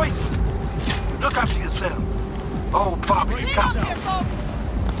have a choice? Look after yourself. Oh, Bobby, you got this.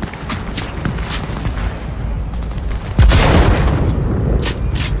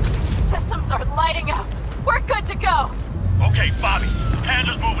 Systems are lighting up. We're good to go. Okay, Bobby.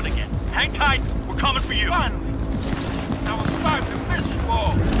 Panzer's moving again. Hang tight. We're coming for you. Finally! Now it's time to finish you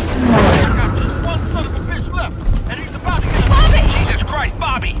all. I got just one son of a bitch left, and he's about to get... Bobby! Jesus Christ,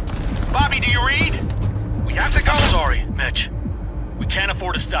 Bobby! Bobby, do you read? We have to go. Sorry, Mitch. We can't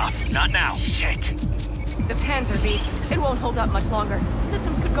afford to stop. Not now. Shit. The Panzer, V. It won't hold up much longer.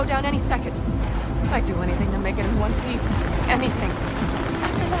 Systems could go down any second. I'd do anything to make it in one piece. Anything.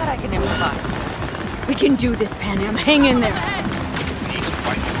 After that, I can improvise. We can do this, Panam. Hang in there. We need to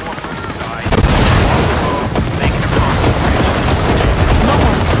fight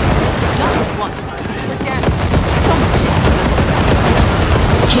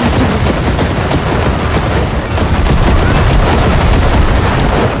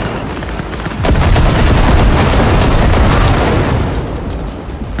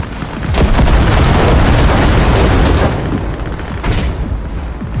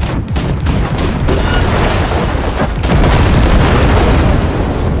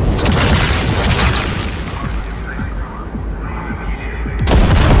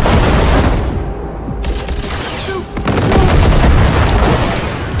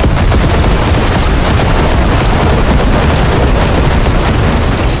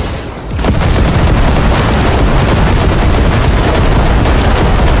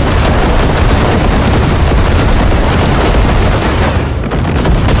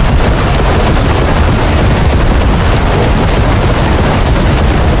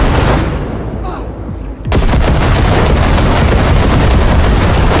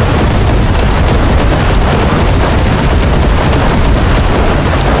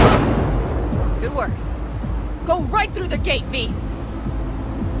right through the gate, V.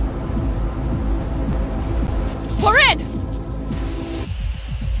 We're in!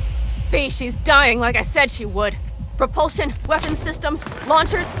 V, she's dying like I said she would. Propulsion, weapon systems,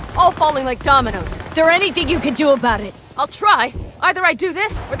 launchers, all falling like dominoes. Is there anything you can do about it? I'll try. Either I do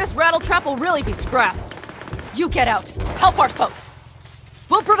this, or this rattletrap will really be scrap. You get out. Help our folks.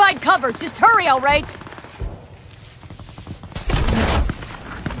 We'll provide cover. Just hurry, all right?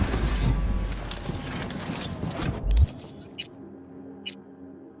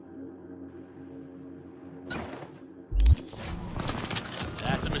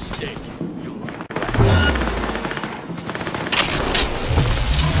 That's a mistake.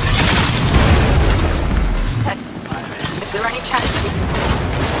 Ted, is there any chance we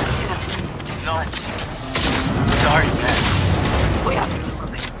None. Sorry, man. We have to keep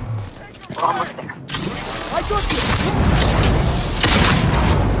moving. We're almost there. I got you!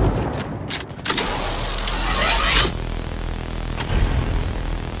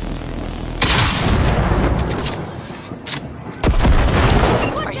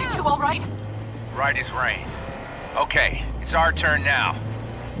 Are you two all right? Right as rain. Okay, it's our turn now.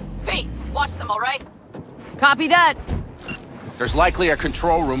 V, watch them, all right? Copy that. There's likely a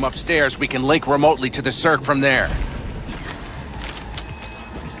control room upstairs. We can link remotely to the circ from there.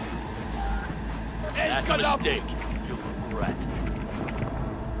 That's a mistake. You'll regret.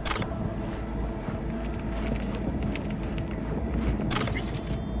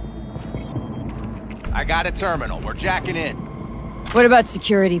 I got a terminal. We're jacking in. What about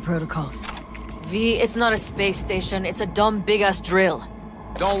security protocols? V, it's not a space station. It's a dumb big-ass drill.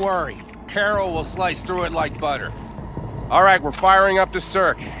 Don't worry. Carol will slice through it like butter. All right, we're firing up the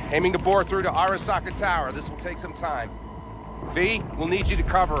circ. Aiming to bore through to Arasaka Tower. This will take some time. V, we'll need you to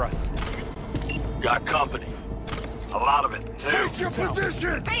cover us. Got company. A lot of it, too. Take your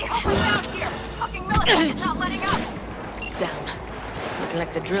position! V, help us out here! Fucking military is not letting up! Damn. It's looking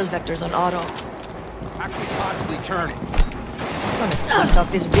like the drill vector's on auto. How can we possibly turn it? I'm gonna sweep up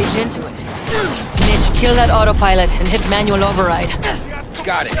this bitch into it. Mitch, kill that autopilot and hit manual override.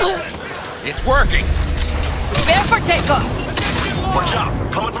 Got it. It's working. Prepare for takeoff. Watch out.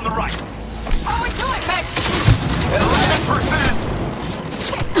 Coming from the right. How are we doing, Mitch? 11%!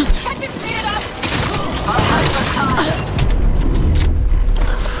 Shit! Can't you speed it up? I'll have some time.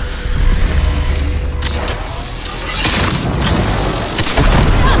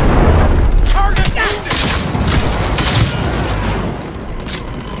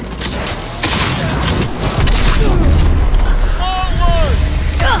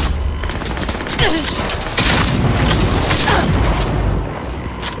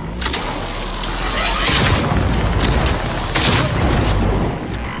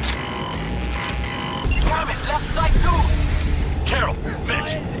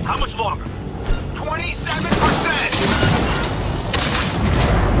 How much longer? 27%!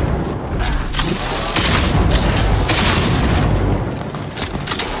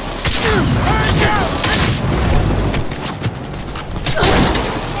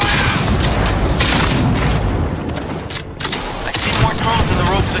 I see more drones on the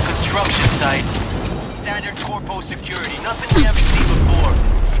road to the construction site. Standard corpo security, nothing we haven't seen before.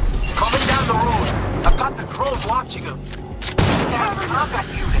 Coming down the road. I've got the drone watching him. Damn combat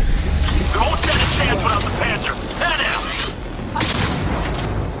unit. We won't stand a chance without the Panther. Head out!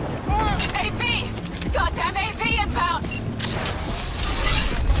 AV! Goddamn AV inbound!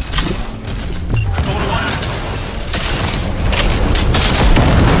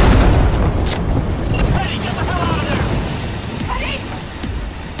 Teddy, get the hell out of there! Teddy!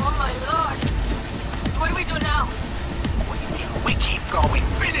 Oh my lord! What do we do now? We keep going.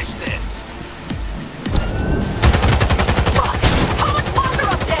 Finish this! How much longer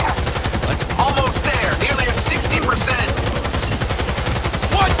up there? Almost there. Nearly at 60%.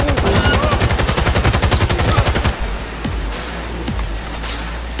 What?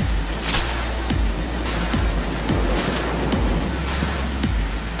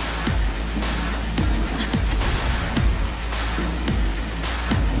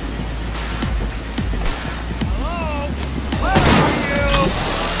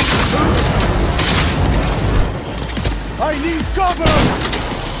 I need cover!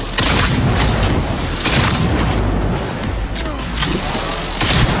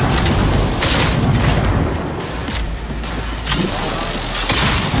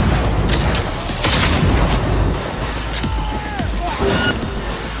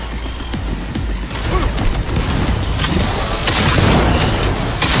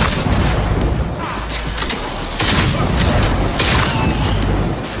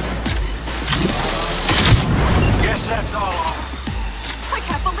 Guess that's all. I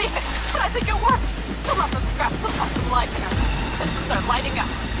can't believe it, but I think it worked! Still let them scrap some have some life in her. Systems are lighting up.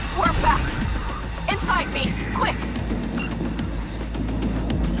 We're back. Inside, V. Quick.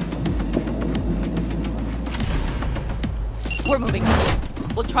 We're moving.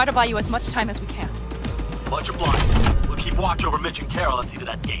 We'll try to buy you as much time as we can. Much obliged. We'll keep watch over Mitch and Carol and see to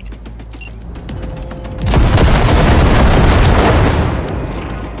that gate.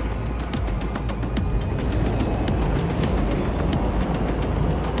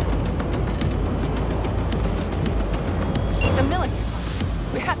 The military.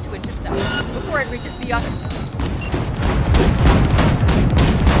 We have to intercept before it reaches the others.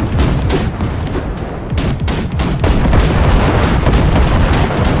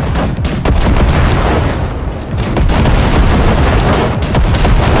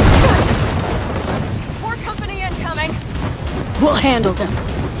 We'll handle them.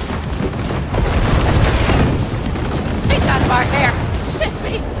 He's out of our hair. Shit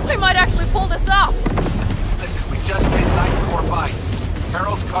me! We might actually pull this off. Listen, we just hit 9 core buys.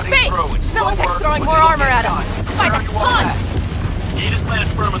 Carol's cutting through. It's Militech's throwing more armor at us. By the ton! Gate is planted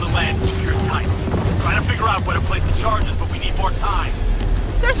firm on the land and secured tight. Trying to figure out where to place the charges, but we need more time.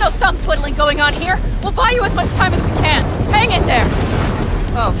 There's no thumb twiddling going on here. We'll buy you as much time as we can. Hang in there.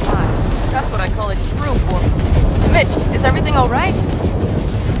 Oh, my. That's what I call a true war. Mitch, is everything all right?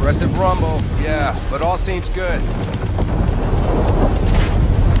 Aggressive rumble, yeah, but all seems good.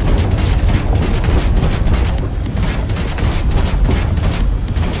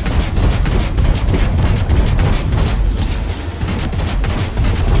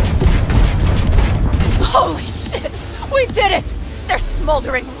 Holy shit! We did it! They're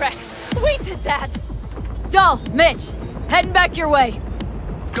smoldering wrecks. We did that! Sol, Mitch, heading back your way.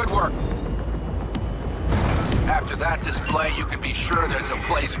 Good work. After that display, you can be sure there's a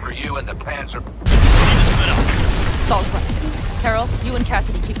place for you in the Panzer. Sol's right. Carol, you and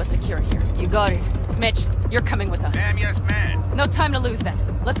Cassidy keep us secure here. You got it. Mitch, you're coming with us. Ma'am, yes, ma'am. No time to lose then.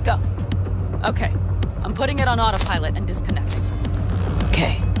 Let's go. Okay. I'm putting it on autopilot and disconnecting.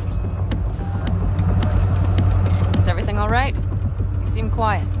 Okay. Is everything all right? You seem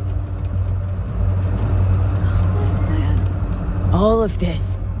quiet. This plan. All of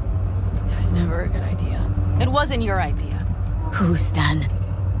this. It was never a good idea. It wasn't your idea. Whose then?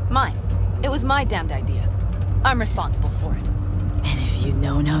 Mine. It was my damned idea. I'm responsible for it. And if you'd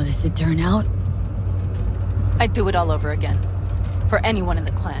known how this would turn out? I'd do it all over again. For anyone in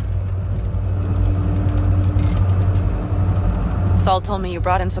the clan. Sol told me you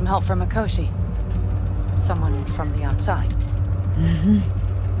brought in some help from Mikoshi. Someone from the outside.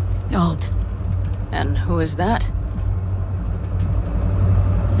 Mm-hmm. Alt. And who is that?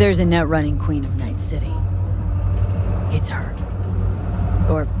 There's a net-running Queen of Night City. It's her.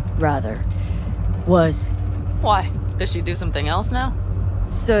 Or rather, was. Why? Does she do something else now?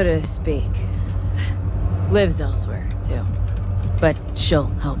 So to speak. Lives elsewhere, too. But she'll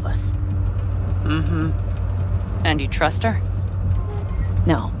help us. Mm-hmm. And you trust her?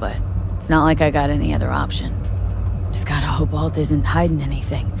 No, but it's not like I got any other option. Just gotta hope Alt isn't hiding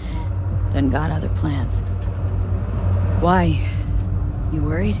anything. Then got other plans. Why? You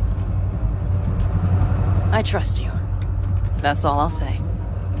worried? I trust you. That's all I'll say.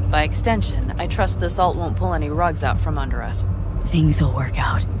 By extension, I trust this Alt won't pull any rugs out from under us. Things will work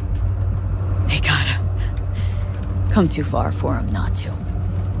out. They gotta. Come too far for him not to.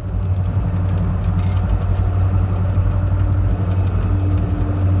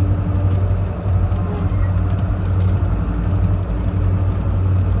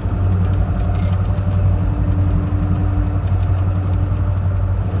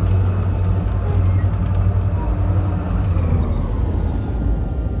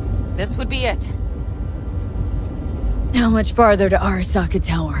 This would be it. How much farther to Arasaka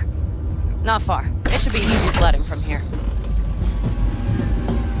Tower? Not far. It should be easy sledding from here.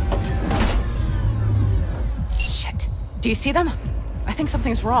 Shit. Do you see them? I think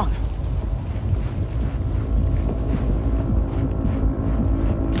something's wrong.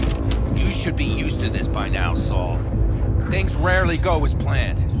 You should be used to this by now, Saul. Things rarely go as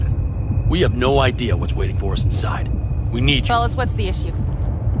planned. We have no idea what's waiting for us inside. We need you. Fellas, what's the issue?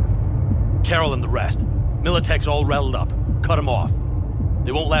 Carol and the rest. Militech's all rattled up. Cut them off.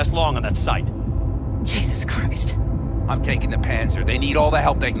 They won't last long on that site. Jesus Christ. I'm taking the Panzer. They need all the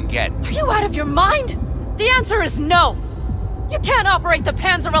help they can get. Are you out of your mind? The answer is no. You can't operate the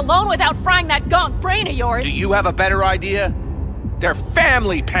Panzer alone without frying that gonk brain of yours. Do you have a better idea? They're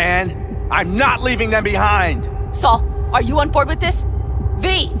family, Pan. I'm not leaving them behind. Saul, are you on board with this?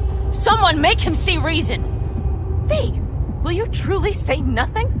 V, someone make him see reason. V, will you truly say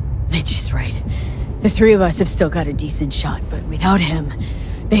nothing? Mitch is right. The three of us have still got a decent shot, but without him,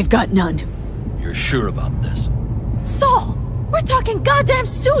 they've got none. You're sure about this? Saul! We're talking goddamn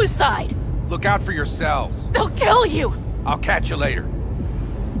suicide! Look out for yourselves. They'll kill you! I'll catch you later.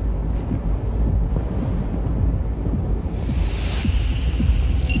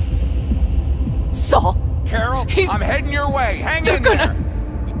 Saul! Carol, I'm heading your way. Hang in there.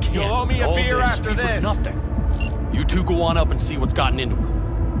 You'll owe me a beer after this. Nothing. You two go on up and see what's gotten into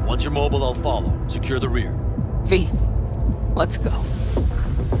her. Once you're mobile, I'll follow. Secure the rear. V, let's go.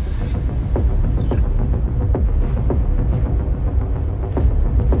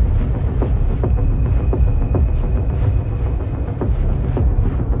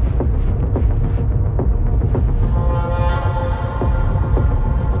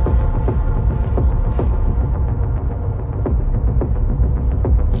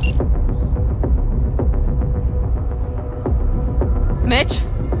 Mitch?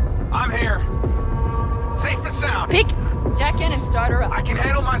 I'm here. Safe and sound. Pick! Jack in and start her up. I can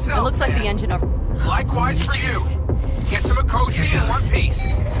handle myself. It looks like the engine over. Likewise for you. Get to Mikoshi in one piece.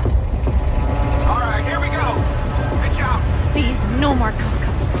 All right, here we go. Pitch out. Please, no more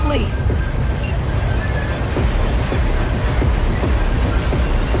cock-ups, please.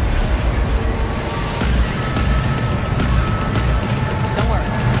 Don't worry.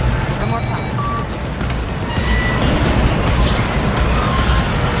 No more power.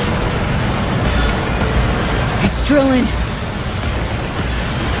 It's drilling.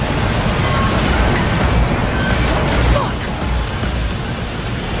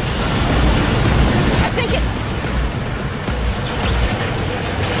 I think it...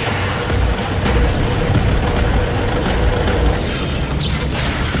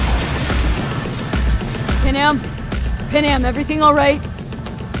 Panam, everything all right?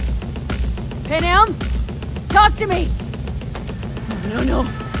 Panam? Talk to me! No.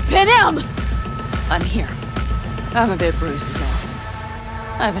 Panam! I'm here. I'm a bit bruised is all.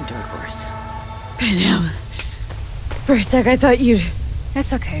 I've endured worse. Panam. For a sec, I thought you'd...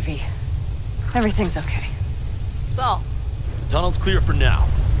 It's okay, V. Everything's okay. Saul. Tunnel's clear for now.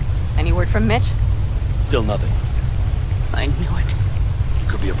 Any word from Mitch? Still nothing. I knew it.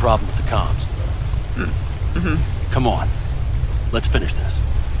 Could be a problem with the comms. Come on. Let's finish this.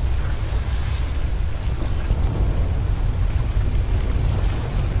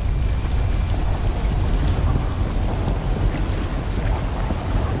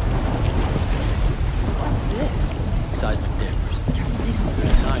 What's this? Seismic dampers.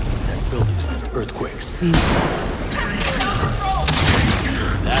 Designed to detect buildings against earthquakes.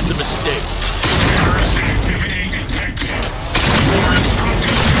 That's a mistake. Terrorist activity detected. We're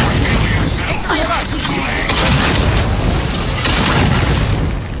instructed to reveal yourself.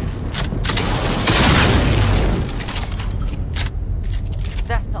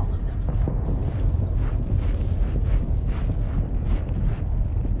 That's all of them.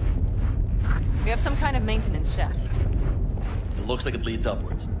 We have some kind of maintenance shaft. It looks like it leads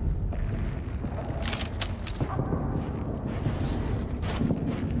upwards.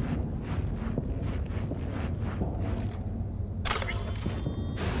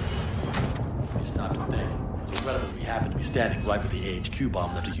 You stop to think. It's incredible we happen to be standing right where the AHQ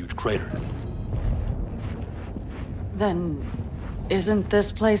bomb left a huge crater. Then, isn't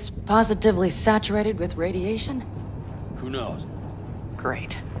this place positively saturated with radiation? Who knows?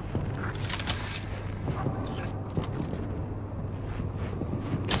 Great.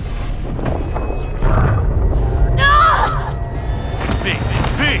 V!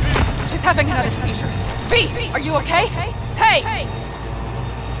 She's having another seizure. V, are you okay? Hey!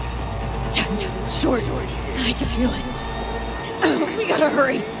 Short. I can feel it. We gotta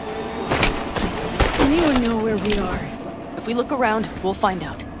hurry. Anyone know where we are? If we look around, we'll find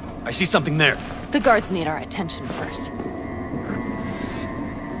out. I see something there. The guards need our attention first.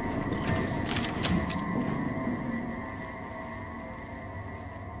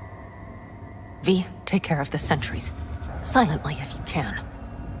 V, take care of the sentries. Silently if you can.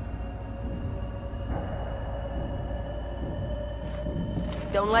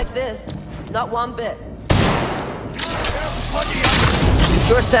 Don't like this. Not one bit.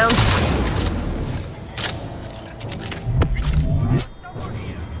 Sure sounds...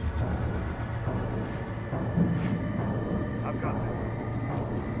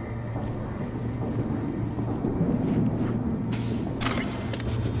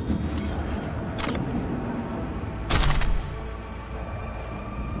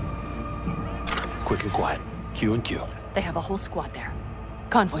 Quick and quiet. Q and Q. They have a whole squad there.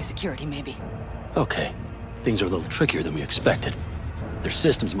 Convoy security, maybe. Okay. Things are a little trickier than we expected. Their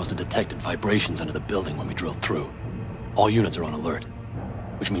systems must have detected vibrations under the building when we drilled through. All units are on alert,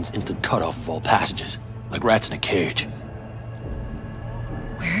 which means instant cutoff of all passages, like rats in a cage.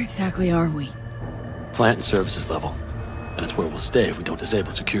 Where exactly are we? Plant and services level. And it's where we'll stay if we don't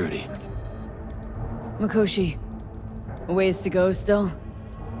disable security. Mikoshi, a ways to go still?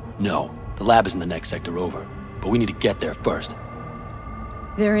 No, the lab is in the next sector over. But we need to get there first.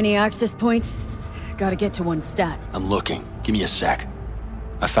 There any access points? Gotta get to one stat. I'm looking. Give me a sec.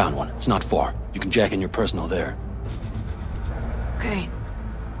 I found one. It's not far. You can jack in your personal there. Okay.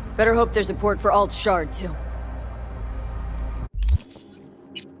 Better hope there's a port for Alt Shard, too.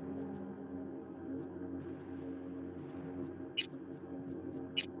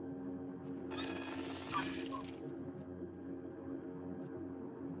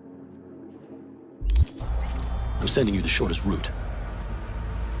 I'm sending you the shortest route.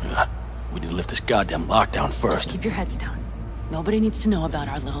 We need to lift this goddamn lockdown first. Just keep your heads down. Nobody needs to know about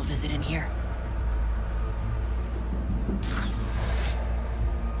our little visit in here.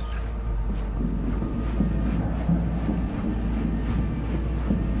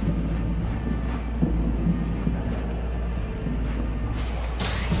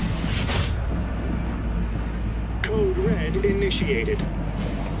 Code Red initiated.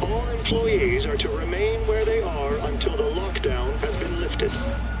 All employees are to remain where they are until the lockdown has been lifted.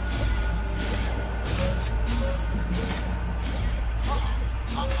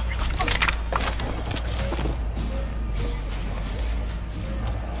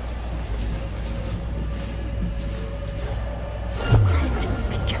 Christ,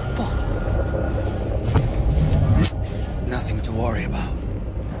 be careful. Nothing to worry about.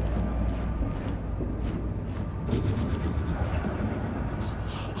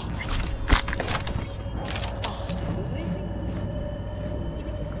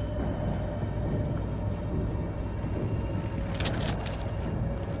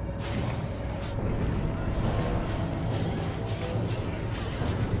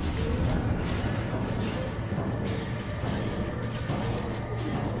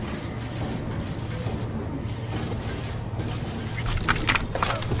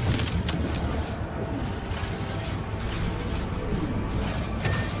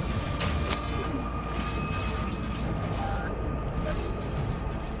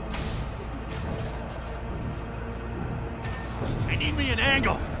 Need me an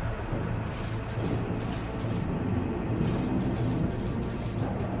angle.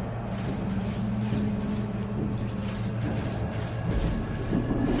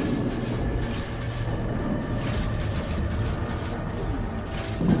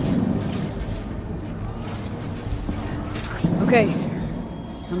 Okay.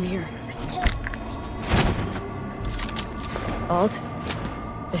 I'm here. Alt?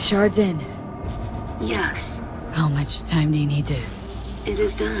 The shard's in. Yes. How much time do you need to... It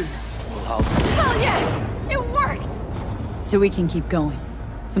is done. Well, Hell yes! It worked! so we can keep going.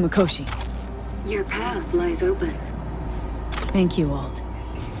 To Mikoshi. Your path lies open. Thank you, Alt.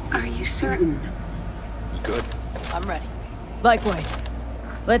 Are you certain? Good. I'm ready. Likewise.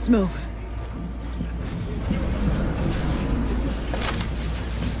 Let's move.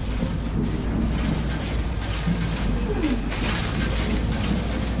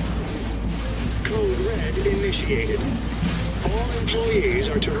 Code Red initiated. All employees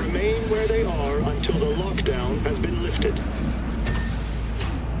are to remain where they are until the lockdown has been lifted.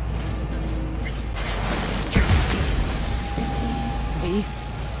 V?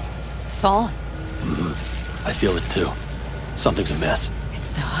 Saul? I feel it too. Something's amiss. It's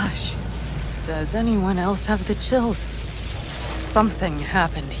the hush. Does anyone else have the chills? Something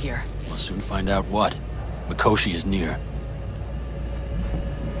happened here. We'll soon find out what. Mikoshi is near.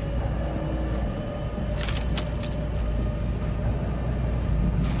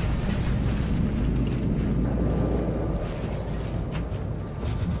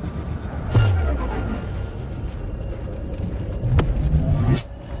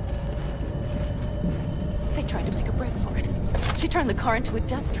 They tried to make a break for it. She turned the car into a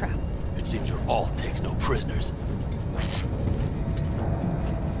death trap. It seems your alt takes no prisoners.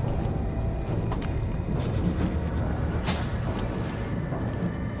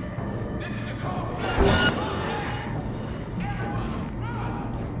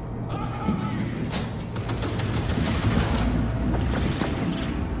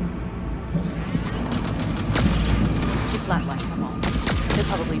 She flatlined them all. They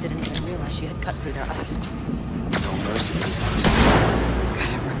probably didn't even realize she had cut through their ice. No mercies.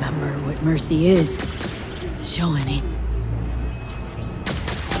 Gotta remember what mercy is. To show any.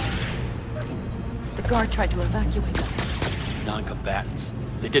 The guard tried to evacuate them. Non-combatants.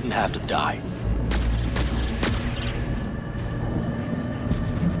 They didn't have to die.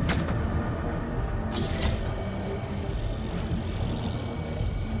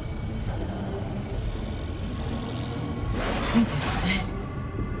 I think this is it.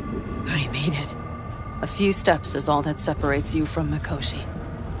 I made it. A few steps is all that separates you from Mikoshi.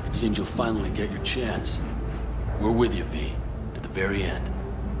 It seems you'll finally get your chance. We're with you, V, to the very end.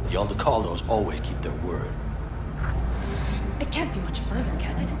 The Aldecaldos always keep their word. It can't be much further,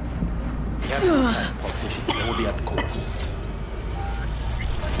 can it? We have to get past the politician, then we'll be at the core.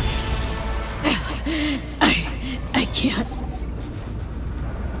 I can't.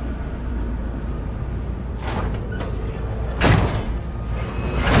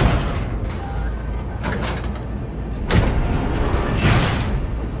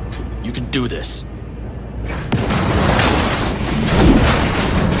 You can do this.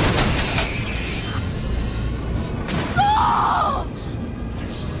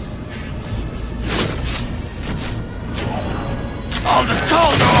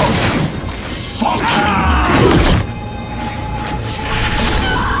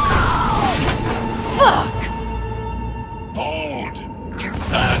 Fuck! Bold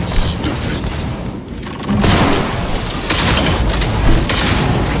and stupid.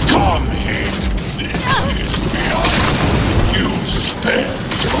 Come here. This is beyond you spare.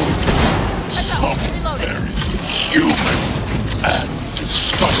 So very human and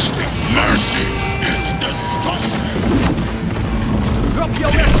disgusting. Mercy is disgusting. Drop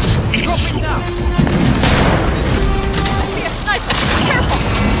your weapon! Drop it now! I see a sniper! Careful!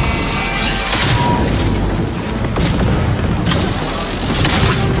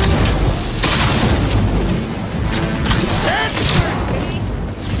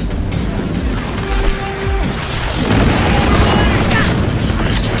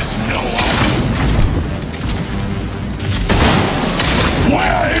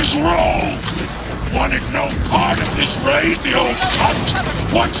 Where is Rome? Wanted no part of this raid, the old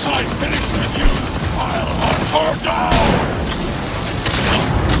cunt? Once I finish with you, I'll hunt her down!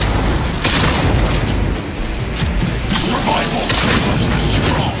 Survival favors the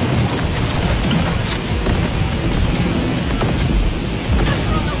strong.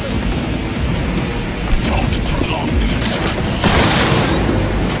 Don't prolong the inevitable.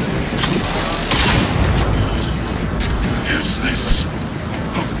 Is this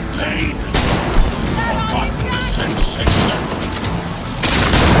a pain? Forgotten sensation?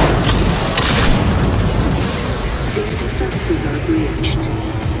 The defenses are breached.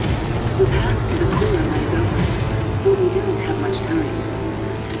 The path to the core lies open, but we don't have much time.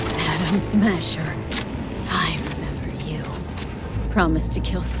 Adam Smasher. I remember you. Promised to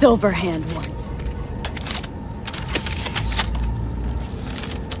kill Silverhand once.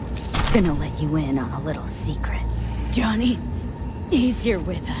 Gonna let you in on a little secret. Johnny, he's here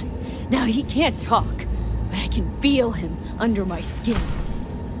with us. Now he can't talk, but I can feel him under my skin.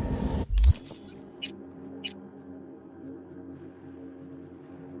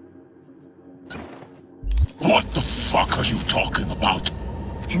 What the fuck are you talking about?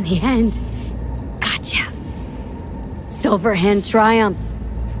 In the end, gotcha. Silverhand triumphs.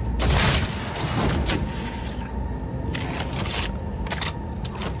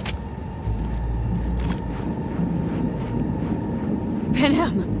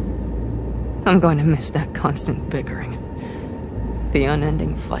 Panem. I'm going to miss that constant bickering. The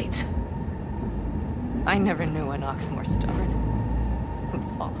unending fights. I never knew an ox more stubborn. Who'd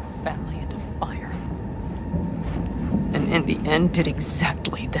follow family into fire. And in the end did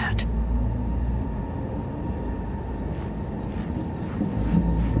exactly that.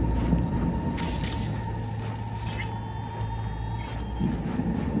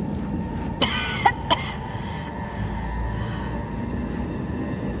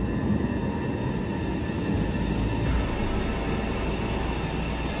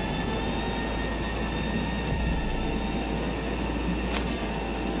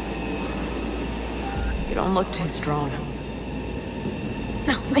 You don't look too strong.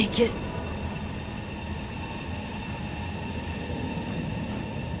 I'll make it.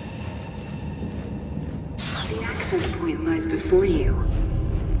 The access point lies before you.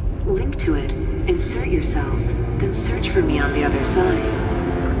 Link to it, insert yourself, then search for me on the other side.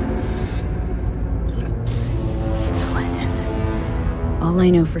 So listen. All I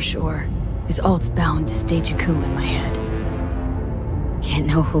know for sure is Alt's bound to stage a coup in my head. Can't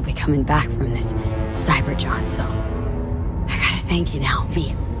know who'll be coming back from this Cybertron, so I gotta thank you now.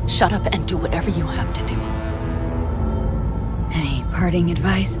 V, shut up and do whatever you have to do. Any parting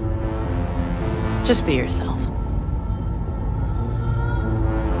advice? Just be yourself.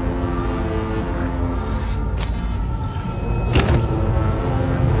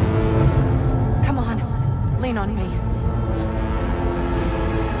 Come on, lean on me.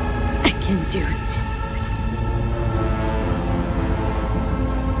 I can do this.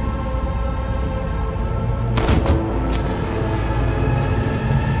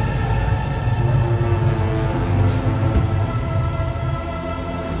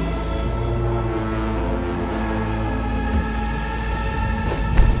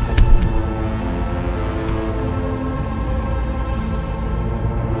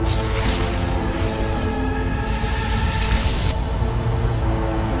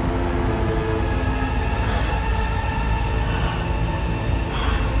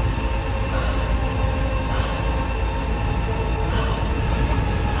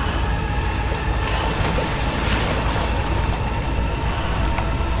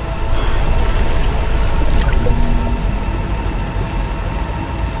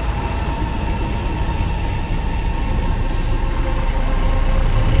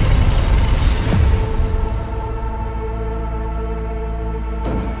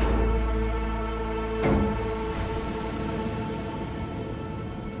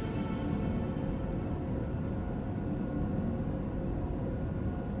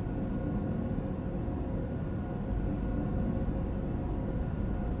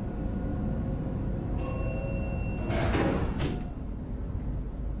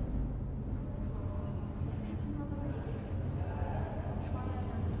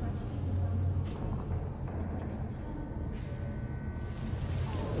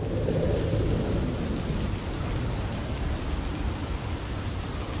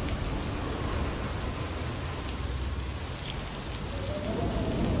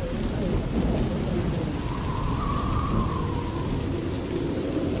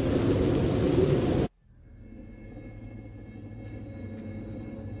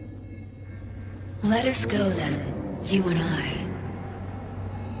 Let us go then, you and I.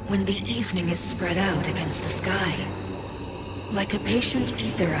 When the evening is spread out against the sky, like a patient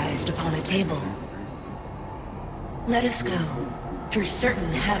etherized upon a table. Let us go through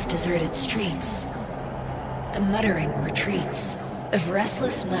certain half-deserted streets, the muttering retreats of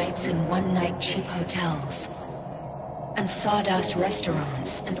restless nights in one-night cheap hotels, and sawdust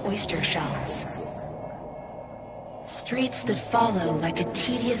restaurants and oyster shells. Streets that follow like a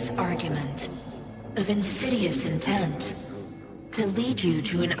tedious argument of insidious intent to lead you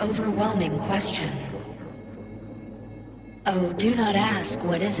to an overwhelming question. Oh, do not ask,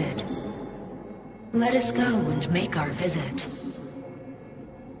 what is it? Let us go and make our visit.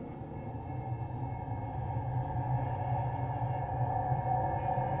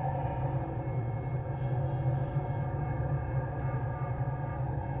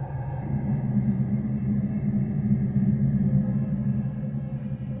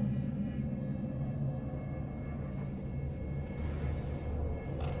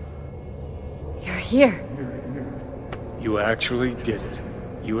 Here. You actually did it.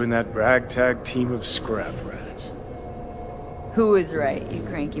 You and that ragtag team of scrap rats. Who was right, you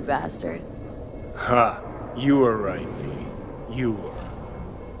cranky bastard? Ha! You were right, V. You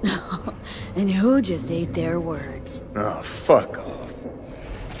were. And who just ate their words? Oh, fuck off.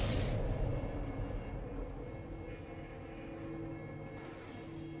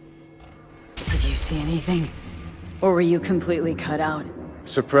 Did you see anything? Or were you completely cut out?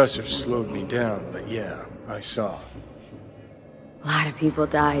 Suppressors slowed me down, but yeah, I saw. A lot of people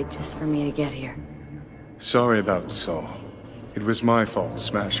died just for me to get here. Sorry about Saul. It was my fault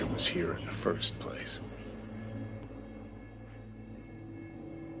Smasher was here in the first place.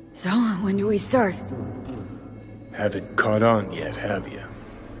 So, when do we start? Haven't caught on yet, have you?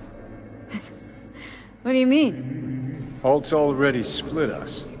 What do you mean? Alt's already split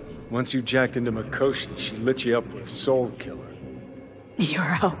us. Once you jacked into Mikoshi, she lit you up with Soul Killer.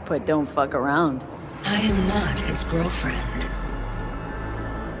 You're out, but don't fuck around. I am not his girlfriend.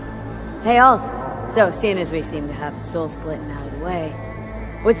 Hey, Alt. So, seeing as we seem to have the soul splitting out of the way,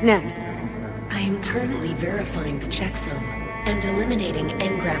 what's next? I am currently verifying the checksum and eliminating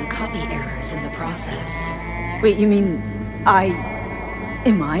engram copy errors in the process. Wait, you mean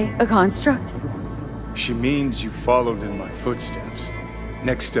am I a construct? She means you followed in my footsteps.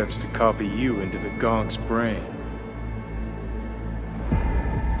 Next step's to copy you into the Gonk's brain.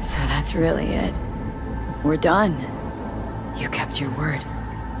 So that's really it. We're done. You kept your word.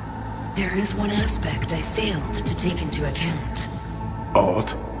 There is one aspect I failed to take into account.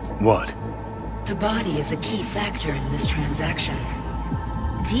 Alt? What? The body is a key factor in this transaction.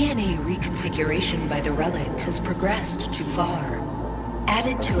 DNA reconfiguration by the relic has progressed too far.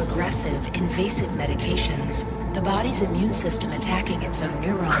 Added to aggressive, invasive medications, the body's immune system attacking its own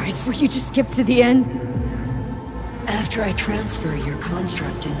neurons. Christ, will you just skip to the end? After I transfer your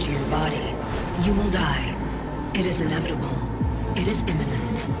construct into your body, you will die. It is inevitable. It is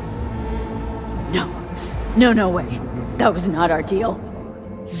imminent. No way. That was not our deal.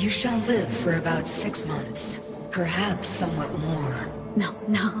 You shall live for about 6 months. Perhaps somewhat more. No.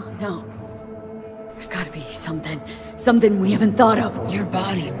 There's gotta be something we haven't thought of. Your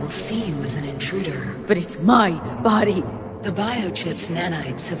body will see you as an intruder. But it's my body. The biochip's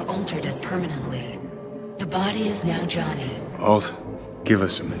nanites have altered it permanently. The body is now Johnny. Alt, give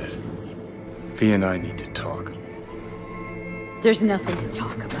us a minute. V and I need to talk. There's nothing to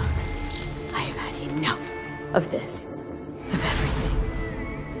talk about. I have had enough of this. Of everything.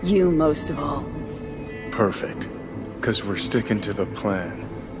 You most of all. Perfect. 'Cause we're sticking to the plan.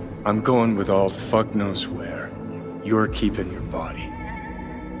 I'm going with Alt fuck knows where. You're keeping your body.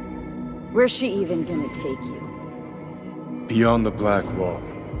 Where's she even gonna take you? Beyond the Black Wall.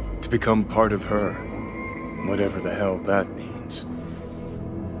 To become part of her. Whatever the hell that means.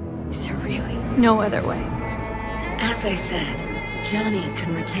 Is there really no other way? As I said, Johnny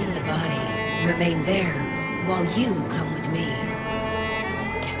can retain the body, remain there, while you come with me.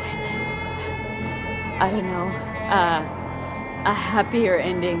 Guess I meant... I don't know. A happier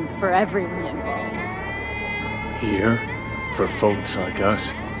ending for everyone involved. Here? For folks like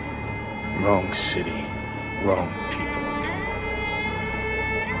us? Wrong city. Wrong people.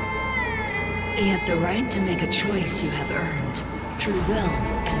 Yet the right to make a choice you have earned, through will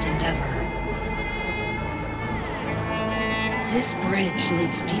and endeavor. This bridge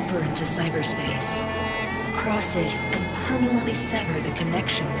leads deeper into cyberspace. Cross it and permanently sever the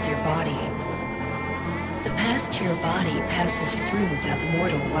connection with your body. The path to your body passes through that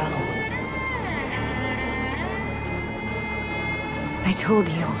mortal well. I told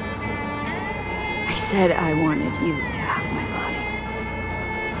you. I said I wanted you to have my body.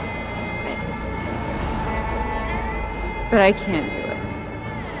 But I can't do it.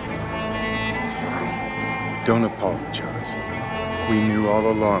 I'm sorry. Don't apologize. We knew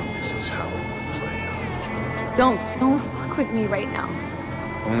all along this is how it would play out. Don't fuck with me right now.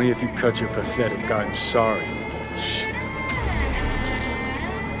 Only if you cut your pathetic I'm sorry bullshit.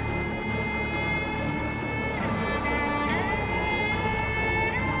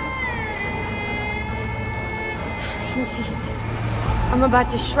 Jesus. I'm about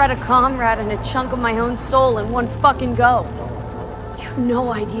to shred a comrade and a chunk of my own soul in one fucking go. You have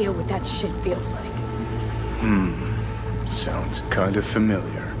no idea what that shit feels like. Sounds kind of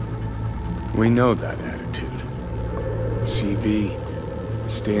familiar. We know that attitude. CV,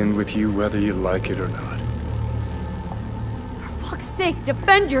 staying with you whether you like it or not. For fuck's sake,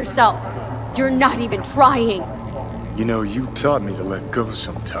 defend yourself! You're not even trying! You know, you taught me to let go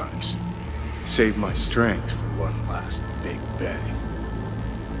sometimes. Save my strength for one last big bang.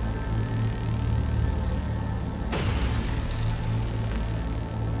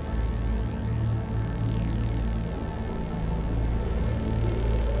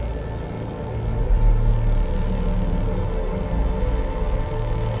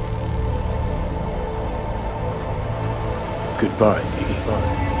 Goodbye, B.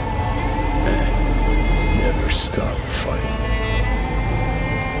 And never stop fighting.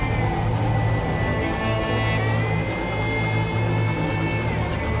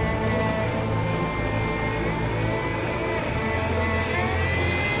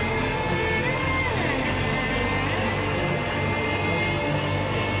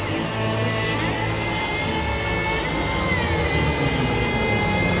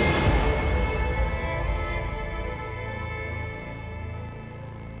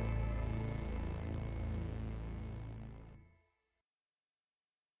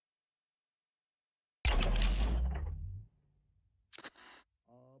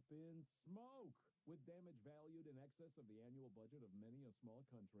 In smoke, with damage valued in excess of the annual budget of many a small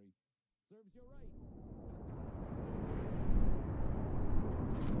country. Serves you right.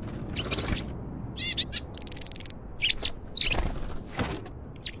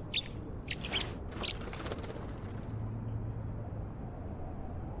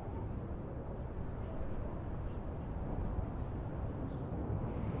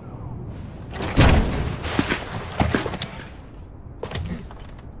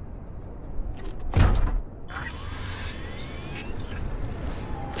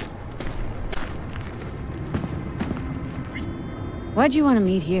 Why'd you want to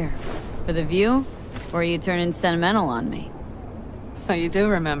meet here? For the view? Or are you turning sentimental on me? So you do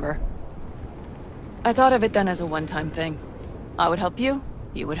remember. I thought of it then as a one-time thing. I would help you,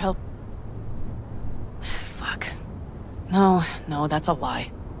 you would help... Fuck. No, that's a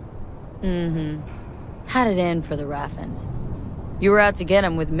lie. Had it in for the Raffins. You were out to get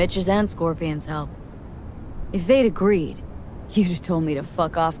him with Mitch's and Scorpion's help. If they'd agreed, you'd have told me to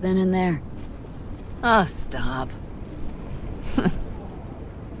fuck off then and there. Oh, stop.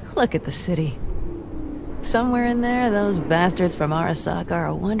 Look at the city. Somewhere in there, those bastards from Arasaka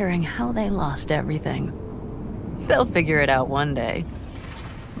are wondering how they lost everything. They'll figure it out one day.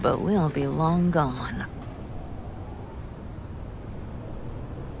 But we'll be long gone.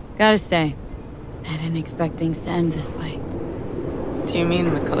 Gotta say, I didn't expect things to end this way. Do you mean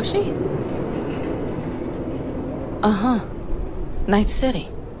Mikoshi? Uh-huh. Night City.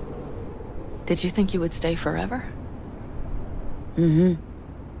 Did you think you would stay forever?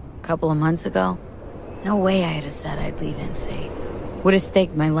 Couple of months ago, no way I'd have said I'd leave NC. Would have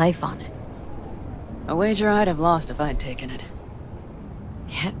staked my life on it. A wager I'd have lost if I'd taken it.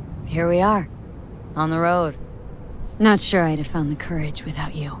 Yet, here we are. On the road. Not sure I'd have found the courage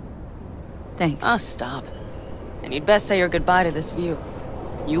without you. Thanks. Oh, stop. And you'd best say your goodbye to this view.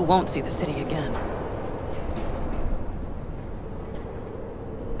 You won't see the city again.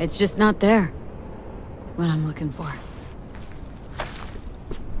 It's just not there. What I'm looking for.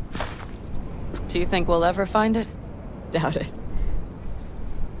 Do you think we'll ever find it? Doubt it.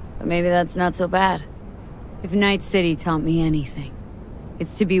 But maybe that's not so bad. If Night City taught me anything,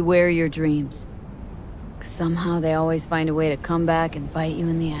 it's to beware your dreams. 'Cause somehow they always find a way to come back and bite you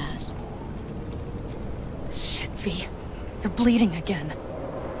in the ass. Shit, V. You're bleeding again.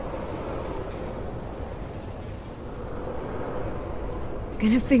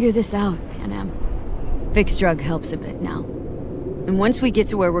 Gonna figure this out, Panam. Vic's drug helps a bit now. And once we get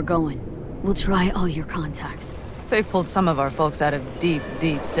to where we're going, we'll try all your contacts. They've pulled some of our folks out of deep,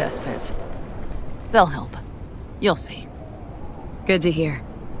 deep cesspits. They'll help. You'll see. Good to hear.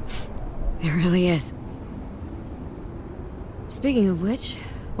 It really is. Speaking of which,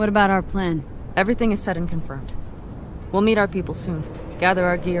 what about our plan? Everything is set and confirmed. We'll meet our people soon, gather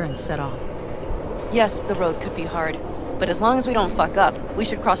our gear, and set off. Yes, the road could be hard, But as long as we don't fuck up, we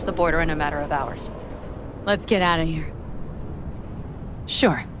should cross the border in a matter of hours. Let's get out of here.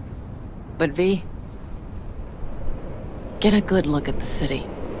 Sure. But V, get a good look at the city.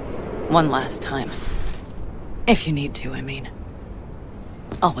 One last time. If you need to, I mean.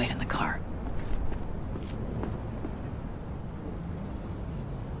 I'll wait in the car.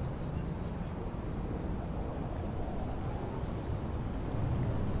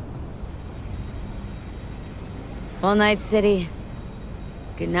 Well, Night City.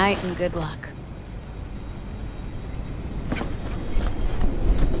 Good night and good luck.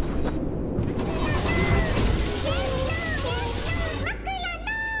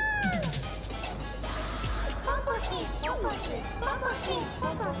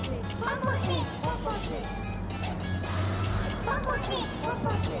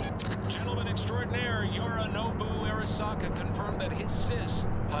 Gentleman extraordinaire Yorinobu Arasaka confirmed that his sis,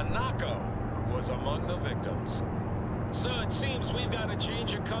 Hanako, was among the victims. So it seems we've got a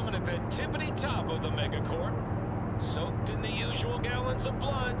change of coming at the tippity top of the megacorp. Soaked in the usual gallons of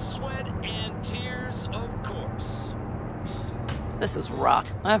blood, sweat, and tears, of course. This is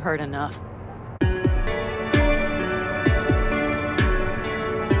rot. I've heard enough.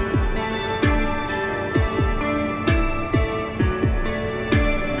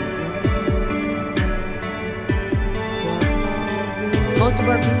 Most of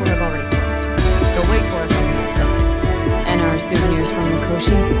our people have already crossed. They'll wait for us on the other side. And our souvenirs from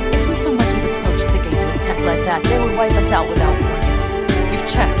Mikoshi? If we so much as approached the gates with tech like that, they would wipe us out without warning. We've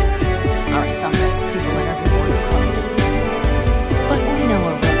checked. Arasaka has people in every border crossing. But we know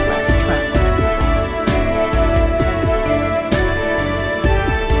a route less traveled.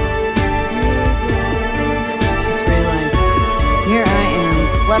 Just realized, here I am,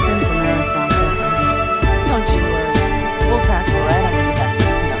 weapon from Arasaka again. Don't you worry. We'll pass right under the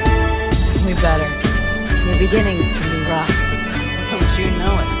bastard's noses. We better. The beginnings can be rough. Don't you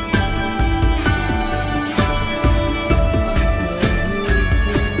know it?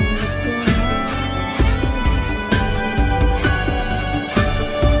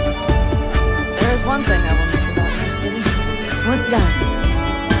 There's one thing I will miss about Night City. What's that?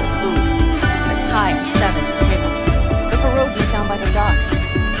 The food. The Thai and 7 table. The pierogies down by the docks.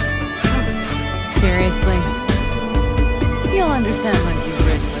 Seriously? You'll understand once you've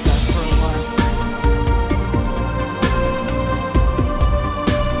ridden with us for a while.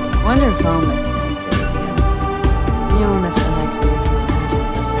 Wonder if I'll miss Night City too. You'll miss the Night City you imagined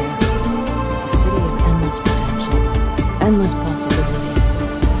was there. A city of endless potential, endless possibilities.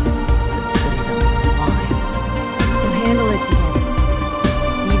 A city that was alive. We'll handle it together.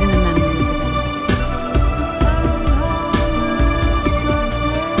 Even the memories of innocence.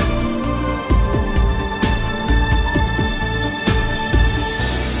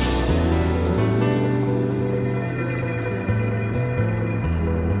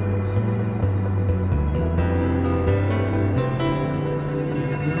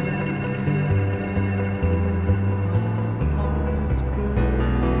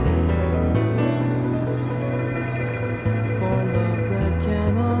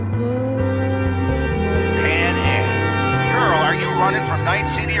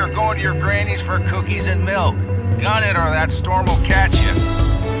 Or going to your granny's for cookies and milk. Gun it or that storm will catch you.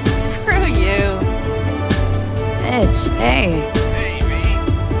 Screw you. Mitch, hey. Hey, V.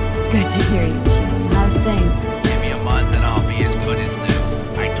 Good to hear you, Jim. How's things? Give me a month and I'll be as good as new.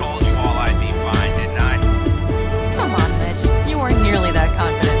 I told you all I'd be fine, didn't I? Come on, Mitch. You weren't nearly that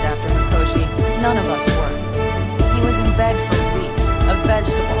confident after Mikoshi. None of us were. He was in bed for weeks, a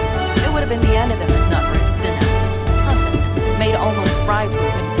vegetable. It would have been the end of him if not for his synapses. Toughened, made almost fry-proof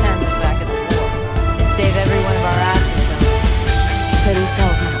in Panzer's back in the war. It'd save every one of our asses, though. Petty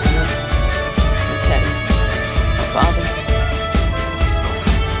cells on the list. You're petty. Bobby. You're sorry.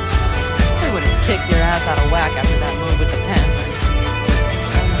 I would have kicked your ass out of whack after that move with the Panzer.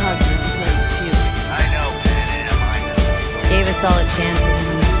 I hugged you until you puked. I know, Pan Am, I know. Gave us all a chance at it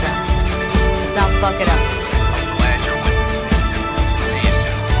when we started. Let's not fuck it up. I'm glad you're with me. See you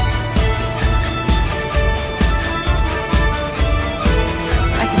soon.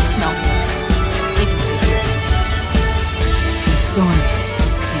 I can smell things. Even with your ears. It's storming.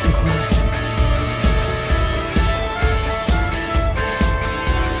 Getting close.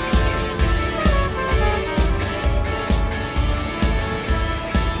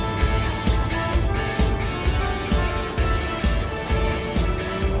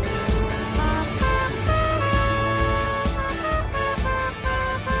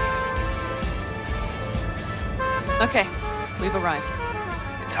 Okay, we've arrived.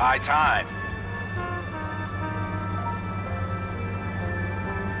 It's high time.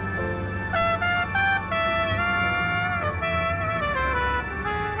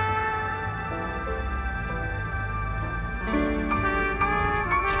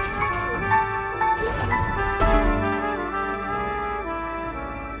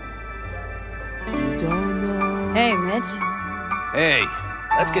 Mitch. Hey,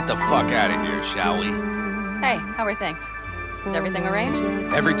 let's get the fuck out of here, shall we? Hey, how are things? Is everything arranged?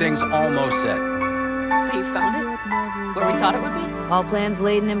 Everything's almost set. So you found it? Where we thought it would be? All plans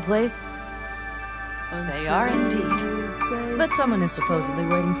laid and in place? They are indeed. But someone is supposedly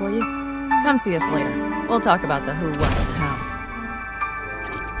waiting for you. Come see us later. We'll talk about the who, what, and how.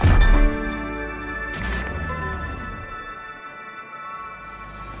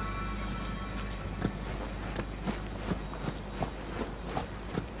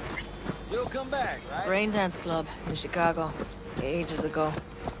 You'll come back, right? Rain Dance Club in Chicago, ages ago.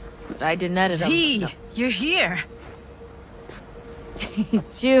 But I didn't edit them. V, No. you're here.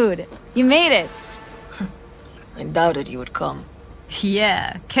 Jude, you made it. I doubted you would come.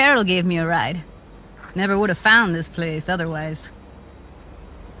 Yeah, Carol gave me a ride. Never would have found this place otherwise.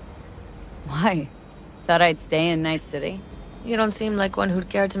 Why? Thought I'd stay in Night City. You don't seem like one who'd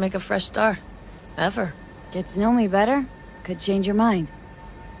care to make a fresh start. Ever. Get to know me better? Could change your mind.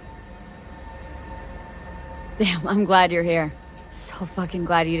 Damn, I'm glad you're here. So fucking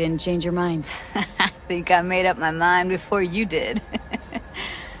glad you didn't change your mind. I think I made up my mind before you did.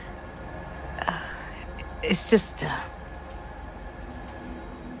 It's just,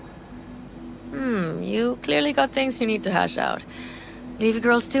 You clearly got things you need to hash out. Leave you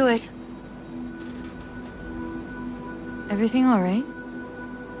girls to it. Everything all right?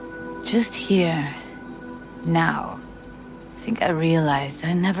 just here. Now. I think I realized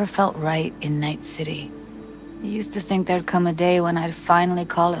I never felt right in Night City. I used to think there'd come a day when I'd finally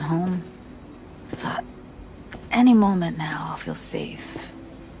call it home. I thought, any moment now I'll feel safe.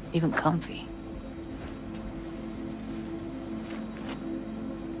 Even comfy.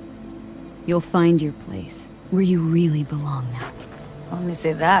 You'll find your place, where you really belong now. Only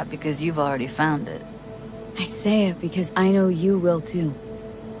say that because you've already found it. I say it because I know you will too.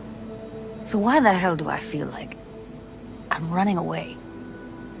 So why the hell do I feel like I'm running away?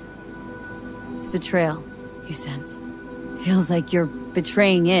 It's betrayal, you sense. Feels like you're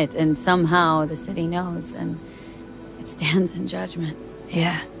betraying it, and somehow the city knows, and it stands in judgment.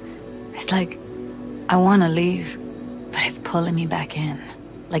 Yeah. It's like I want to leave, but it's pulling me back in.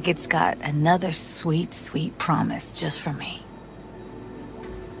 Like it's got another sweet, sweet promise just for me.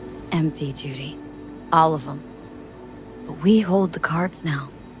 Empty, Judy. All of them. But we hold the cards now.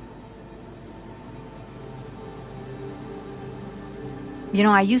 You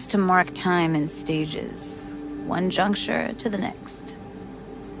know, I used to mark time in stages. One juncture to the next.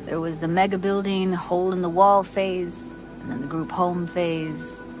 There was the mega building, hole in the wall phase, and then the group home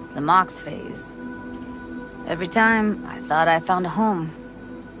phase, the Mox phase. Every time, I thought I found a home.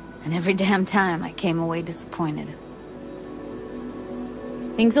 And every damn time, I came away disappointed.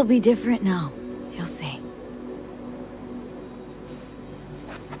 Things will be different now. You'll see.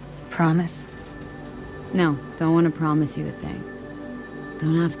 Promise? No, don't want to promise you a thing.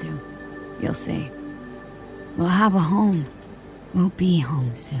 Don't have to. You'll see. We'll have a home. We'll be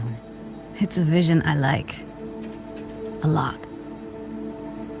home soon. It's a vision I like. A lot.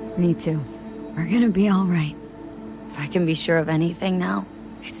 Me too. We're gonna be all right. If I can be sure of anything now,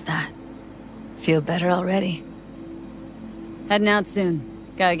 it's that. Feel better already. Heading out soon.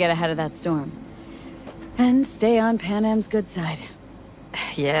 Gotta get ahead of that storm. And stay on Pan Am's good side.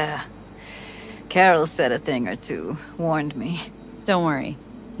 Yeah. Carol said a thing or two. Warned me. Don't worry.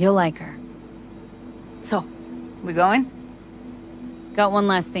 You'll like her. So, we going? Got one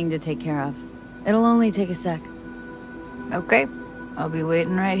last thing to take care of. It'll only take a sec. Okay. I'll be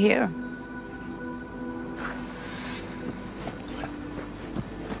waiting right here.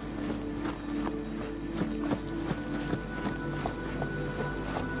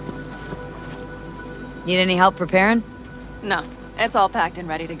 Need any help preparing? No, it's all packed and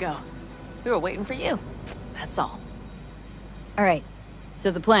ready to go. We were waiting for you. That's all. All right.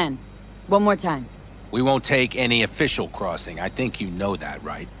 So the plan. One more time. We won't take any official crossing. I think you know that,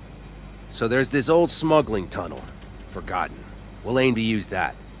 right? So there's this old smuggling tunnel. Forgotten. We'll aim to use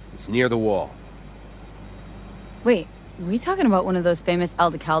that. It's near the wall. Wait, are we talking about one of those famous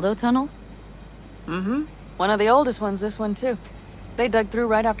Aldecaldo tunnels? Mm-hmm. One of the oldest ones, this one too. They dug through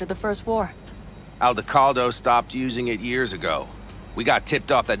right after the First War. Aldecaldo stopped using it years ago. We got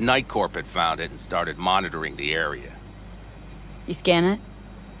tipped off that Night Corp had found it and started monitoring the area. You scan it?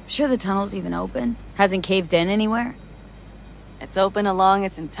 Sure the tunnel's even open? Hasn't caved in anywhere? It's open along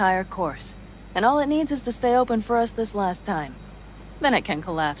its entire course. And all it needs is to stay open for us this last time. Then it can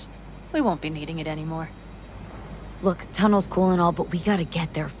collapse. We won't be needing it anymore. Look, tunnel's cool and all, but we gotta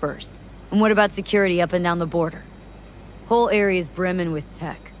get there first. And what about security up and down the border? Whole area's brimming with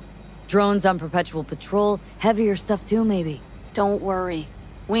tech. Drones on perpetual patrol, heavier stuff too, maybe. Don't worry.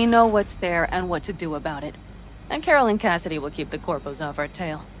 We know what's there and what to do about it. And Carol and Cassidy will keep the corpos off our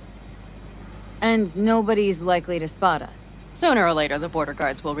tail. And nobody's likely to spot us. Sooner or later, the border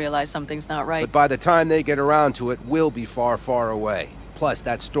guards will realize something's not right. But by the time they get around to it, we'll be far, far away. Plus,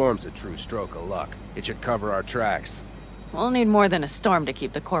 that storm's a true stroke of luck. It should cover our tracks. We'll need more than a storm to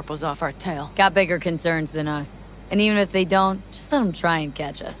keep the corpos off our tail. Got bigger concerns than us. And even if they don't, just let them try and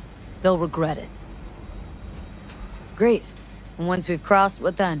catch us. They'll regret it. Great. And once we've crossed,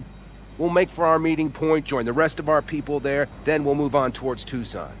 what then? We'll make for our meeting point, join the rest of our people there, then we'll move on towards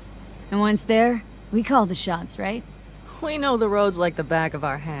Tucson. And once there, we call the shots, right? We know the roads like the back of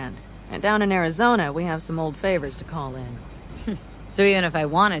our hand. And down in Arizona, we have some old favors to call in. So even if I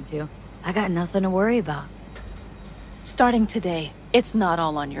wanted to, I got nothing to worry about. Starting today, it's not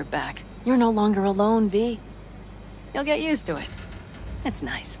all on your back. You're no longer alone, V. You'll get used to it. It's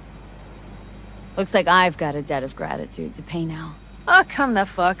nice. Looks like I've got a debt of gratitude to pay now. Oh, come the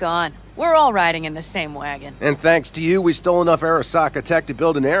fuck on. We're all riding in the same wagon. And thanks to you, we stole enough Arasaka tech to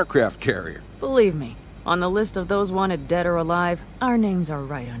build an aircraft carrier. Believe me, on the list of those wanted dead or alive, our names are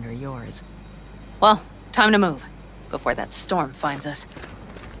right under yours. Well, time to move, before that storm finds us.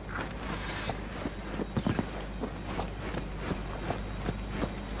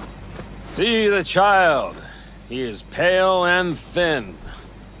 See the child. He is pale and thin.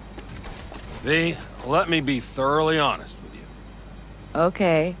 V, let me be thoroughly honest with you.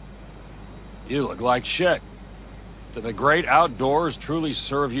 Okay. You look like shit. Do the great outdoors truly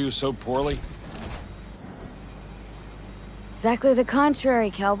serve you so poorly? Exactly the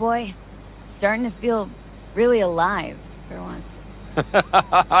contrary, cowboy. Starting to feel really alive, for once.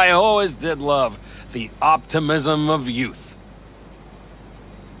 I always did love the optimism of youth.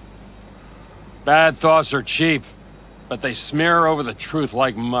 Bad thoughts are cheap, but they smear over the truth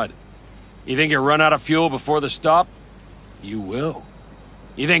like mud. You think you'll run out of fuel before the stop? You will.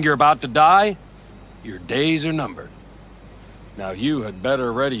 You think you're about to die? Your days are numbered. Now you had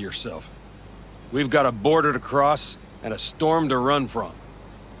better ready yourself. We've got a border to cross and a storm to run from.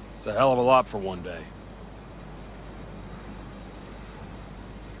 It's a hell of a lot for one day.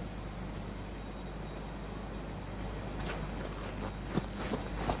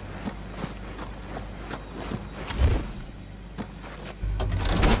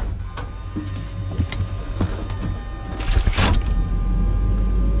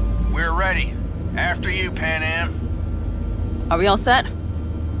 We're ready. After you, Pan Am. Are we all set?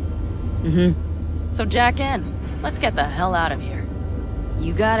 Mm-hmm. So jack in. Let's get the hell out of here.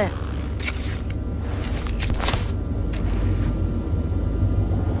 You got it.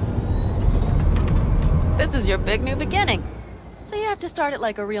 This is your big new beginning. So you have to start it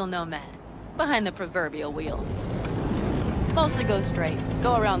like a real nomad. Behind the proverbial wheel. Mostly go straight.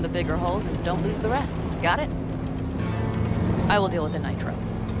 Go around the bigger holes and don't lose the rest. Got it? I will deal with the nitro.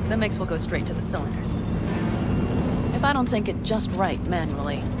 The mix will go straight to the cylinders. If I don't sync it just right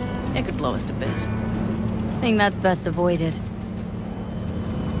manually, it could blow us to bits. I think that's best avoided.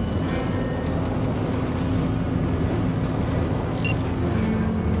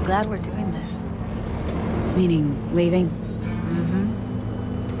 Glad we're doing this. Meaning, leaving?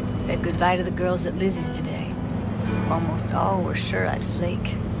 Mm-hmm. Said goodbye to the girls at Lizzie's today. Almost all were sure I'd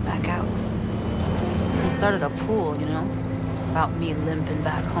flake. Back out. I started a pool, you know? About me limping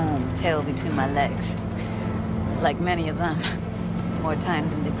back home, tail between my legs. Like many of them. More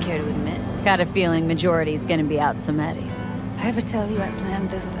times than they'd care to admit. Got a feeling majority's gonna be out some eddies. I ever tell you I planned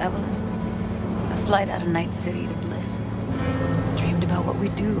this with Evelyn? A flight out of Night City to Bliss. Dreamed about what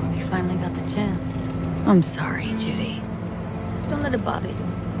we'd do when we finally got the chance. I'm sorry, Judy. Don't let it bother you.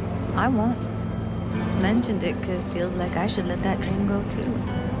 I won't. Mentioned it because feels like I should let that dream go too.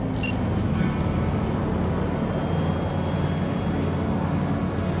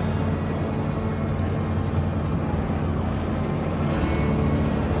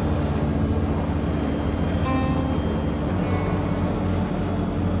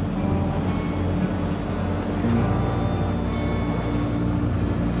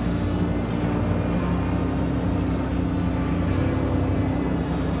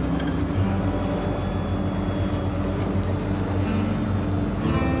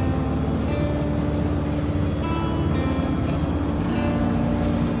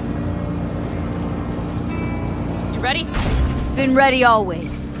 Ready? Been ready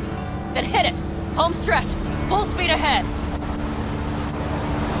always. Then hit it! Home stretch! Full speed ahead!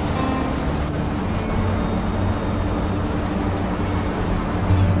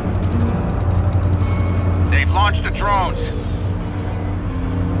 They've launched the drones.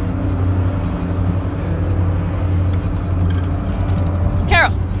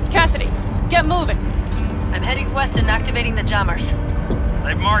 Carol! Cassidy! Get moving! I'm heading west and activating the jammers.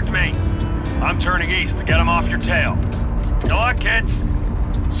 They've marked me. I'm turning east to get them off your tail. Good luck, kids.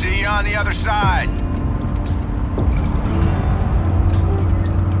 See you on the other side.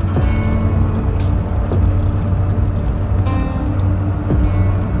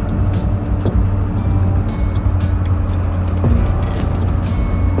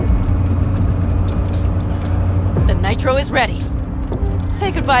 The nitro is ready.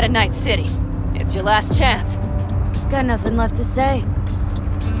 Say goodbye to Night City. It's your last chance. Got nothing left to say.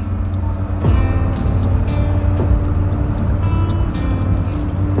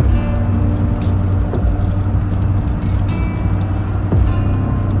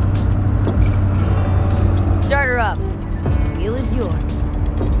 Start her up. The wheel is yours.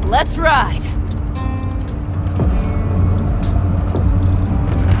 Let's ride.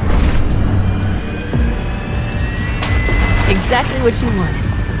 Exactly what you wanted.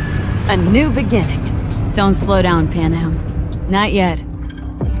 A new beginning. Don't slow down, Pan Am. Not yet.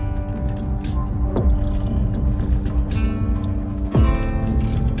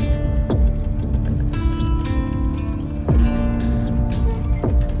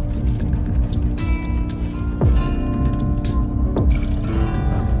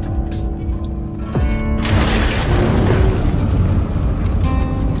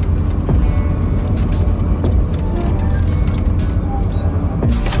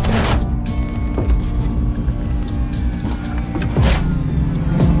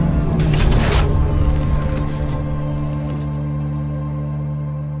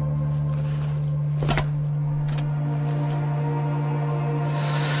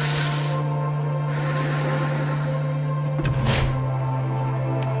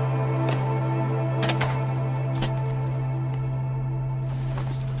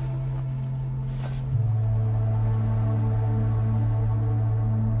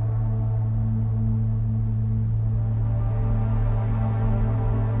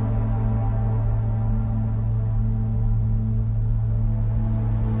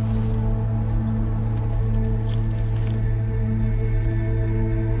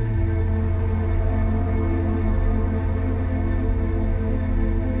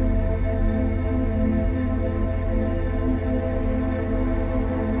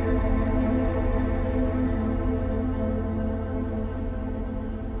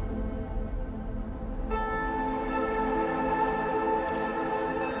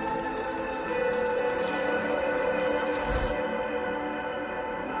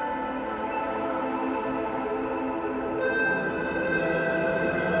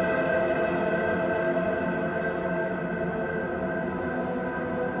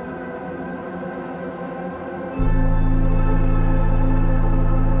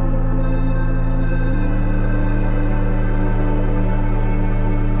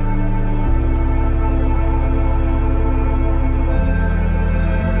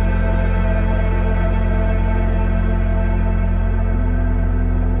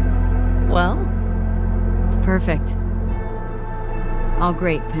 Perfect. All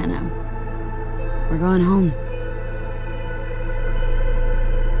great, Pan Am. We're going home.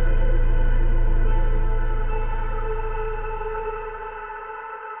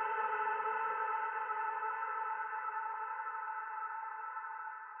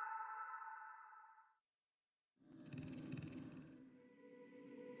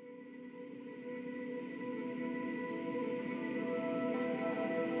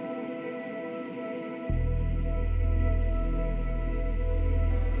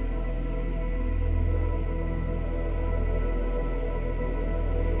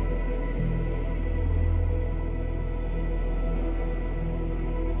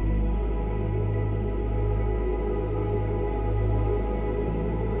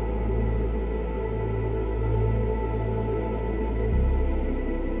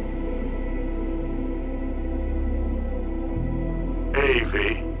 Hey,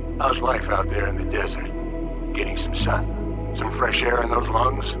 V. How's life out there in the desert? Getting some sun? Some fresh air in those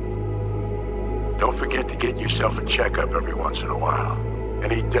lungs? Don't forget to get yourself a checkup every once in a while.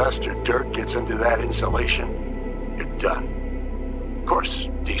 Any dust or dirt gets into that insulation, you're done. Of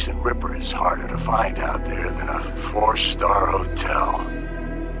course, decent ripper is harder to find out there than a 4-star hotel.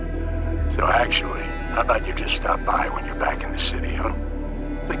 So actually, how about you just stop by when you're back in the city, huh?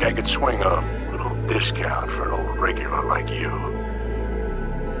 Think I could swing a little discount for an old regular like you.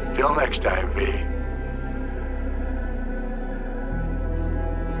 Till next time, V.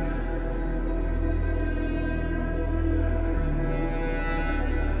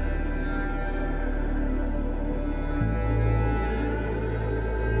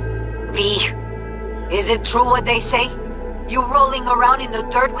 V, is it true what they say? You rolling around in the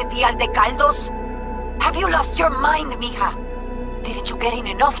dirt with the Aldecaldos? Have you lost your mind, mija? Didn't you get in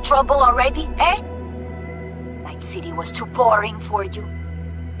enough trouble already, eh? Night City was too boring for you.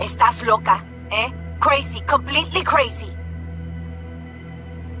 Estás loca, eh? Crazy, completely crazy.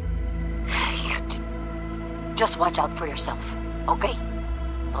 Just watch out for yourself, okay?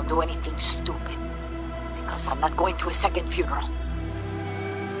 Don't do anything stupid, because I'm not going to a second funeral.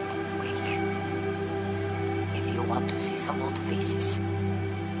 If you want to see some old faces,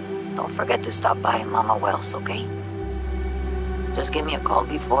 don't forget to stop by Mama Wells, okay? Just give me a call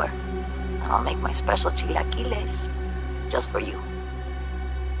before, and I'll make my special chilaquiles just for you.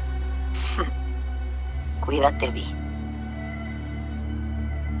 Cuídate, Vi.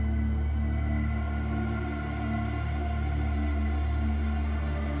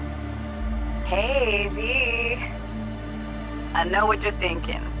 Hey, V. I know what you're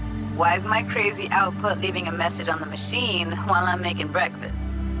thinking. Why is my crazy output leaving a message on the machine while I'm making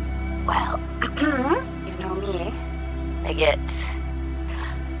breakfast? Well, you know me. I get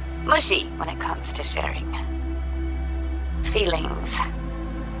mushy when it comes to sharing feelings.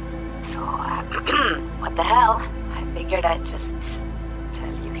 So, what the hell? I figured I'd just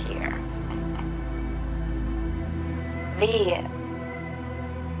tell you here. V,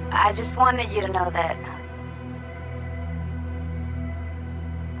 I just wanted you to know that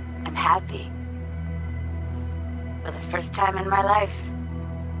I'm happy for the first time in my life.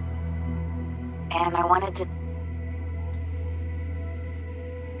 And I wanted to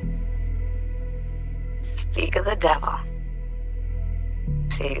speak of the devil.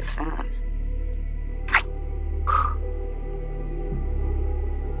 See you soon.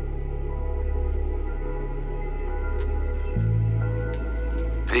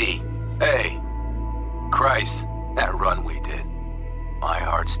 V, hey. Christ, that run we did. My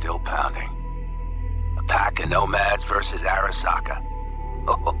heart's still pounding. A pack of Nomads versus Arasaka.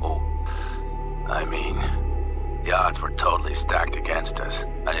 Oh, I mean, the odds were totally stacked against us.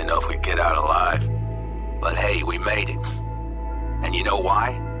 I didn't know if we'd get out alive. But hey, we made it. And you know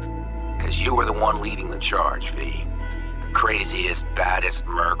why? Because you were the one leading the charge, V. The craziest, baddest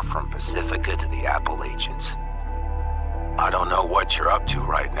merc from Pacifica to the Appalachians. I don't know what you're up to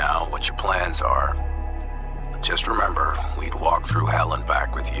right now, what your plans are. But just remember, we'd walk through hell and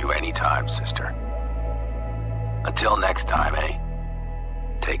back with you anytime, sister. Until next time, eh?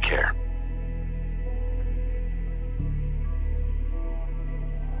 Take care.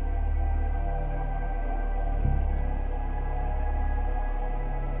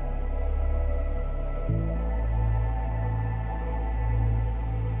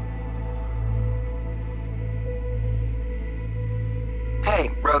 Hey,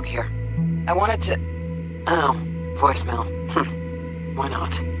 Rogue here. I wanted to... Oh, voicemail. Why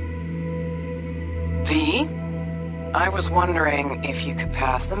not? V? I was wondering if you could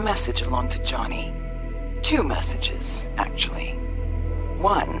pass a message along to Johnny. 2 messages, actually.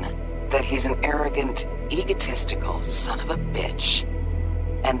 One, that he's an arrogant, egotistical son of a bitch.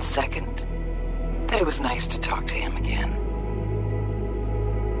 And second, that it was nice to talk to him again.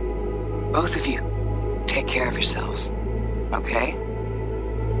 Both of you, take care of yourselves, okay?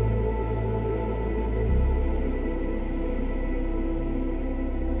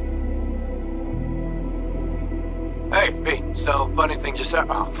 Hey, B, so funny thing just said.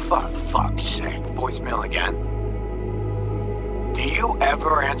 Oh, fuck's sake. Voicemail again. Do you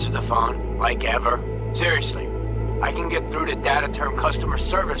ever answer the phone? Like, ever? Seriously. I can get through to data term customer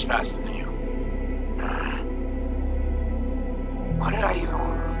service faster than you. What did I even...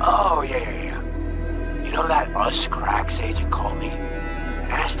 Oh, yeah. You know that Us Cracks agent called me and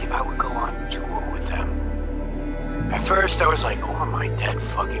asked if I would go on tour with them? At first, I was like, over my dead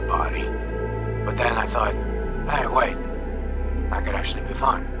fucking body. But then I thought... Hey, wait. I could actually be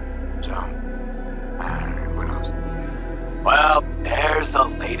fine. So, who knows? Well, there's the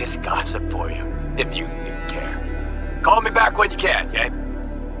latest gossip for you, if you care. Call me back when you can, okay?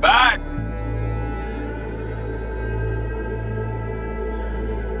 Bye!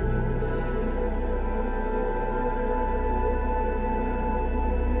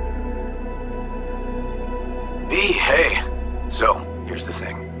 B, hey. So, here's the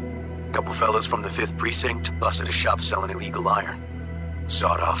thing. Couple fellas from the 5th Precinct busted a shop selling illegal iron.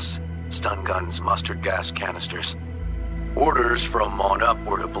 Sawed-offs, stun guns, mustard gas canisters. Orders from on up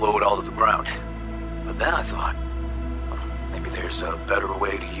were to blow it all to the ground. But then I thought, well, maybe there's a better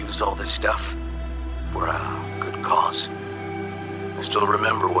way to use all this stuff for a good cause. I still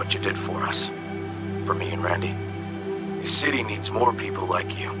remember what you did for us. For me and Randy. This city needs more people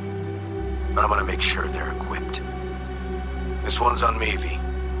like you. And I'm gonna make sure they're equipped. This one's on me, V.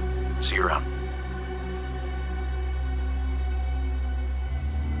 See you around.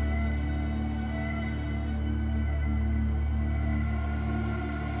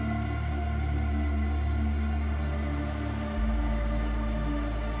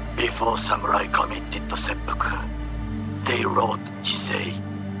 before samurai committed to seppuku, they wrote Jisei,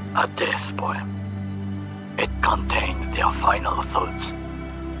 a death poem. It contained their final thoughts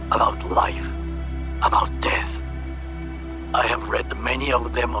about life, about death. I have read many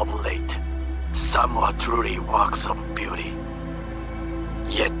of them of late. Some were truly works of beauty.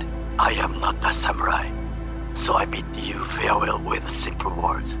 Yet, I am not a samurai, so I bid you farewell with simple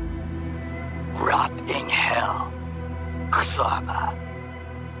words. Rot in hell, Kusama.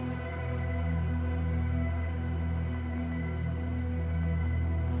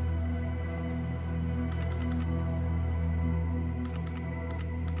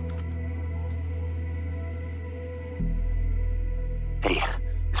 Hey,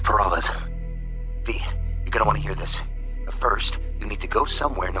 it's Peralez. V, you're gonna want to hear this. But first, you need to go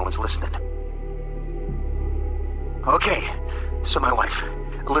somewhere no one's listening. Okay, so my wife,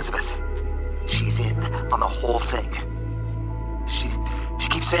 Elizabeth, she's in on the whole thing. She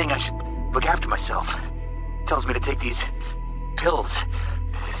keeps saying I should look after myself. Tells me to take these pills.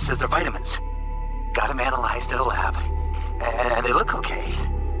 Says they're vitamins. Got them analyzed at a lab. And they look okay.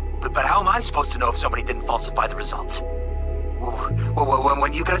 But how am I supposed to know if somebody didn't falsify the results? Well,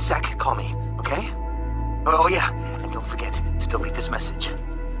 when you got a sec, call me, okay? Oh yeah, and don't forget to delete this message.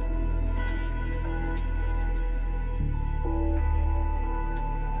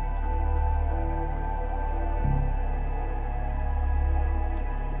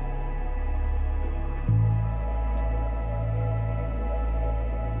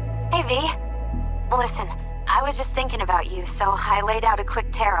 Hey, V. Listen, I was just thinking about you, so I laid out a quick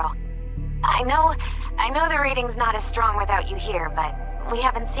tarot. I know the reading's not as strong without you here, but we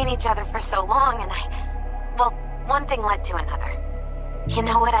haven't seen each other for so long, and well, one thing led to another. You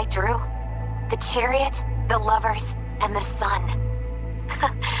know what I drew? The chariot, the lovers, and the sun.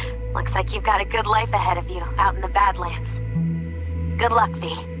 Looks like you've got a good life ahead of you, out in the Badlands. Good luck, V.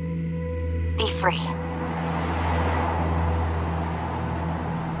 Be free.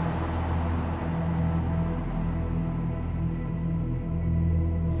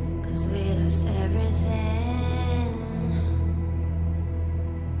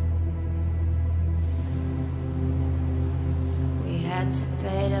 To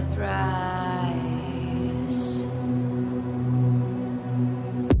pay the price.